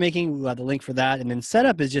matchmaking. We'll have the link for that, and then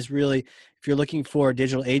setup is just really if you're looking for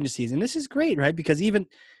digital agencies, and this is great, right? Because even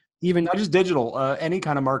not just digital, any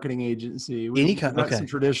kind of marketing agency. any We've kind. got some Okay,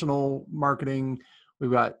 traditional marketing. We've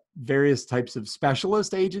got various types of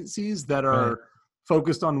specialist agencies that right, are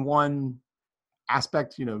focused on one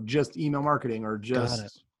aspect, just email marketing or got it.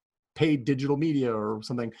 just paid digital media or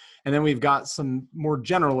something. And then we've got some more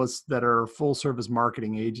generalists that are full service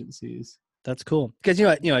marketing agencies. That's cool because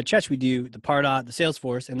at Church we do the Pardot, the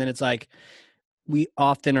Salesforce, and then it's like we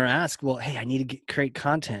often are asked, well, hey, I need to create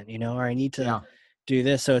content, or I need to Yeah. do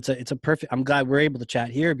this. So it's a perfect. I'm glad we're able to chat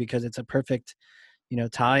here because it's a perfect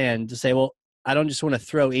tie-in to say, well, I don't just want to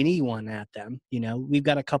throw anyone at them. We've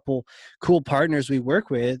got a couple cool partners we work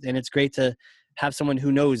with, and it's great to have someone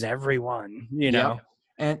who knows everyone. Yep.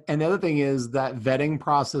 And the other thing is that vetting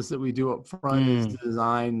process that we do up front is Mm,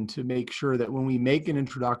 designed to make sure that when we make an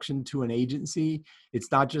introduction to an agency,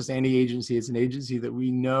 it's not just any agency, it's an agency that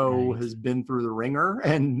we know right. has been through the ringer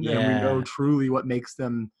and we know Yeah. truly what makes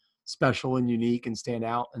them special and unique and stand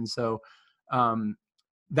out. And so um,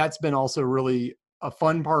 that's been also really a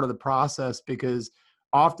fun part of the process because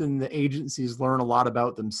often the agencies learn a lot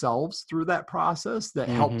about themselves through that process that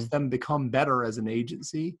helps Mm-hmm. them become better as an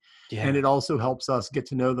agency. And Yeah. it also helps us get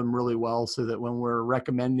to know them really well so that when we're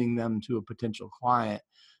recommending them to a potential client,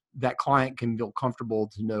 that client can feel comfortable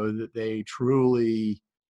to know that they truly,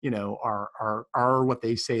 are what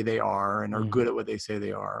they say they are and are Mm-hmm. good at what they say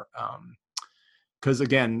they are. Because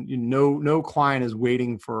again, no client is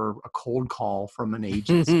waiting for a cold call from an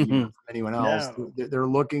agency or from anyone else. No. They're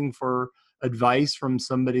looking for advice from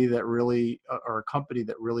somebody that really, or a company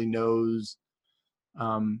that really knows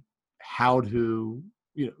how to,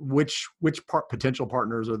 which potential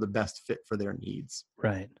partners are the best fit for their needs.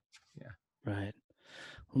 Right. Yeah. Right.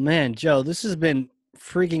 Well, man, Joe, this has been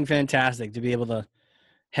freaking fantastic to be able to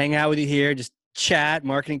hang out with you here, just chat,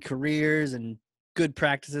 marketing careers and good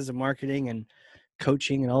practices of marketing and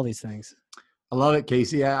coaching and all these things. I love it,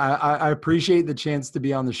 Casey. I appreciate the chance to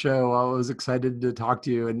be on the show. I was excited to talk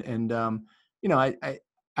to you, and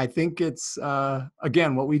I think it's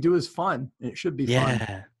again, what we do is fun, and it should be fun.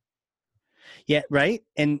 Yeah. Yeah. Right.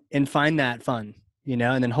 And find that fun,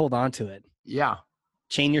 and then hold on to it. Yeah,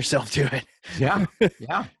 Chain yourself to yeah, it.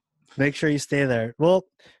 yeah. Make sure you stay there. Well,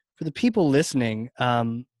 for the people listening,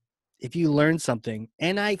 if you learned something,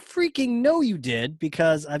 and I freaking know you did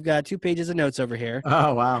because I've got 2 pages of notes over here,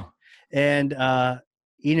 Oh wow. and all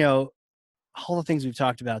the things we've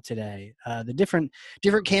talked about today, the different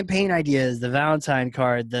campaign ideas, the Valentine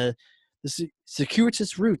card, the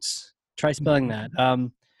circuitous routes, Try spelling that.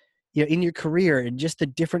 In your career and just the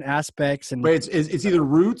different aspects and Wait, it's either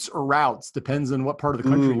routes or routes. Depends on what part of the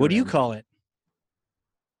country what you're do you in. call it?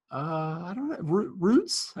 I don't know.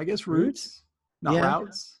 Routes? I guess Route? routes, not Yeah.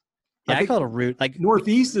 routes. I Yeah, I think call it a route. Like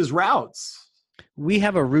Northeast is routes. we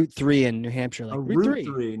have a Route 3 in New Hampshire, A like Route route 3.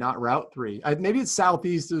 3, not route 3. Maybe it's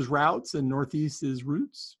Southeast is routes and Northeast is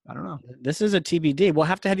routes. I don't know. This is a TBD. We'll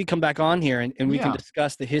have to have you come back on here and we can Yeah.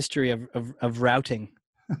 discuss the history of routing.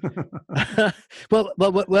 Well,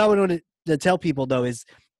 what I want to tell people though is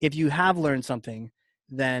if you have learned something,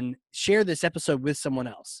 then share this episode with someone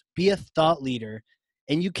else. Be a thought leader.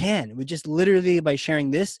 And you can with just literally by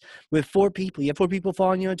sharing this with 4 people. You have 4 people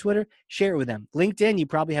following you on Twitter, share it with them. LinkedIn, you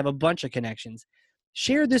probably have a bunch of connections.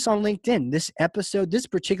 Share this on LinkedIn, this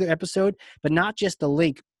particular episode, but not just the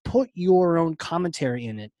link. Put your own commentary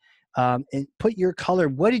in it. And put your color.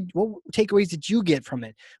 What takeaways did you get from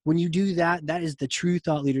it? When you do that, that is the true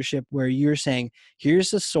thought leadership where you're saying,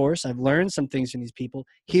 here's the source. I've learned some things from these people.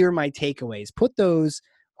 Here are my takeaways. Put those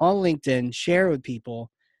on LinkedIn, share it with people.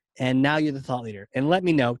 And now you're the thought leader. And let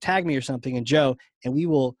me know, tag me or something, and Joe, and we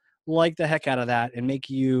will like the heck out of that and make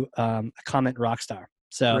you a comment rock star.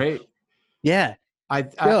 So, Great. yeah. I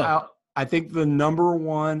think the number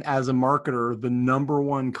one, as a marketer, the number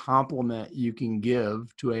one compliment you can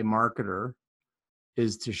give to a marketer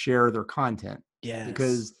is to share their content. Yes.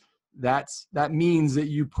 Because that means that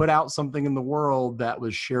you put out something in the world that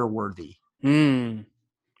was share worthy.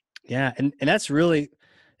 Yeah. And that's really,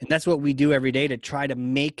 and that's what we do every day to try to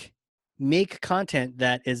make content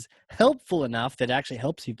that is helpful enough that actually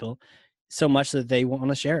helps people so much that they want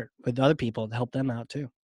to share it with other people to help them out too.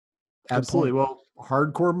 Absolutely. Well,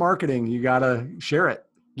 hardcore marketing, you got to share it.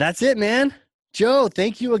 That's it, man. Joe,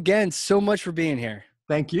 thank you again so much for being here.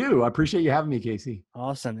 Thank you. I appreciate you having me, Casey.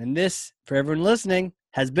 Awesome. And this, for everyone listening,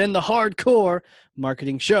 has been the Hardcore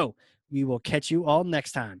Marketing Show. We will catch you all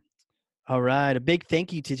next time. All right. A big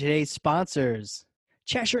thank you to today's sponsors.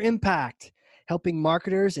 Cheshire Impact, helping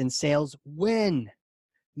marketers and sales win,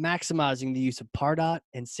 maximizing the use of Pardot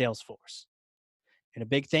and Salesforce. And a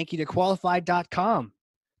big thank you to Qualified.com,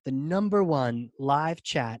 the #1 live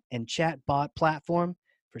chat and chatbot platform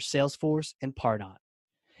for Salesforce and Pardot.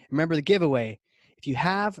 Remember the giveaway. If you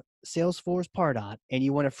have Salesforce Pardot and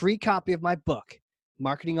you want a free copy of my book,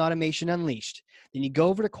 Marketing Automation Unleashed, then you go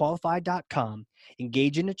over to Qualified.com,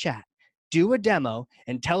 engage in a chat, do a demo,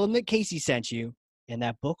 and tell them that Casey sent you, and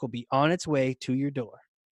that book will be on its way to your door.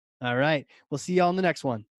 All right. We'll see you all in the next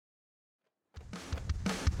one.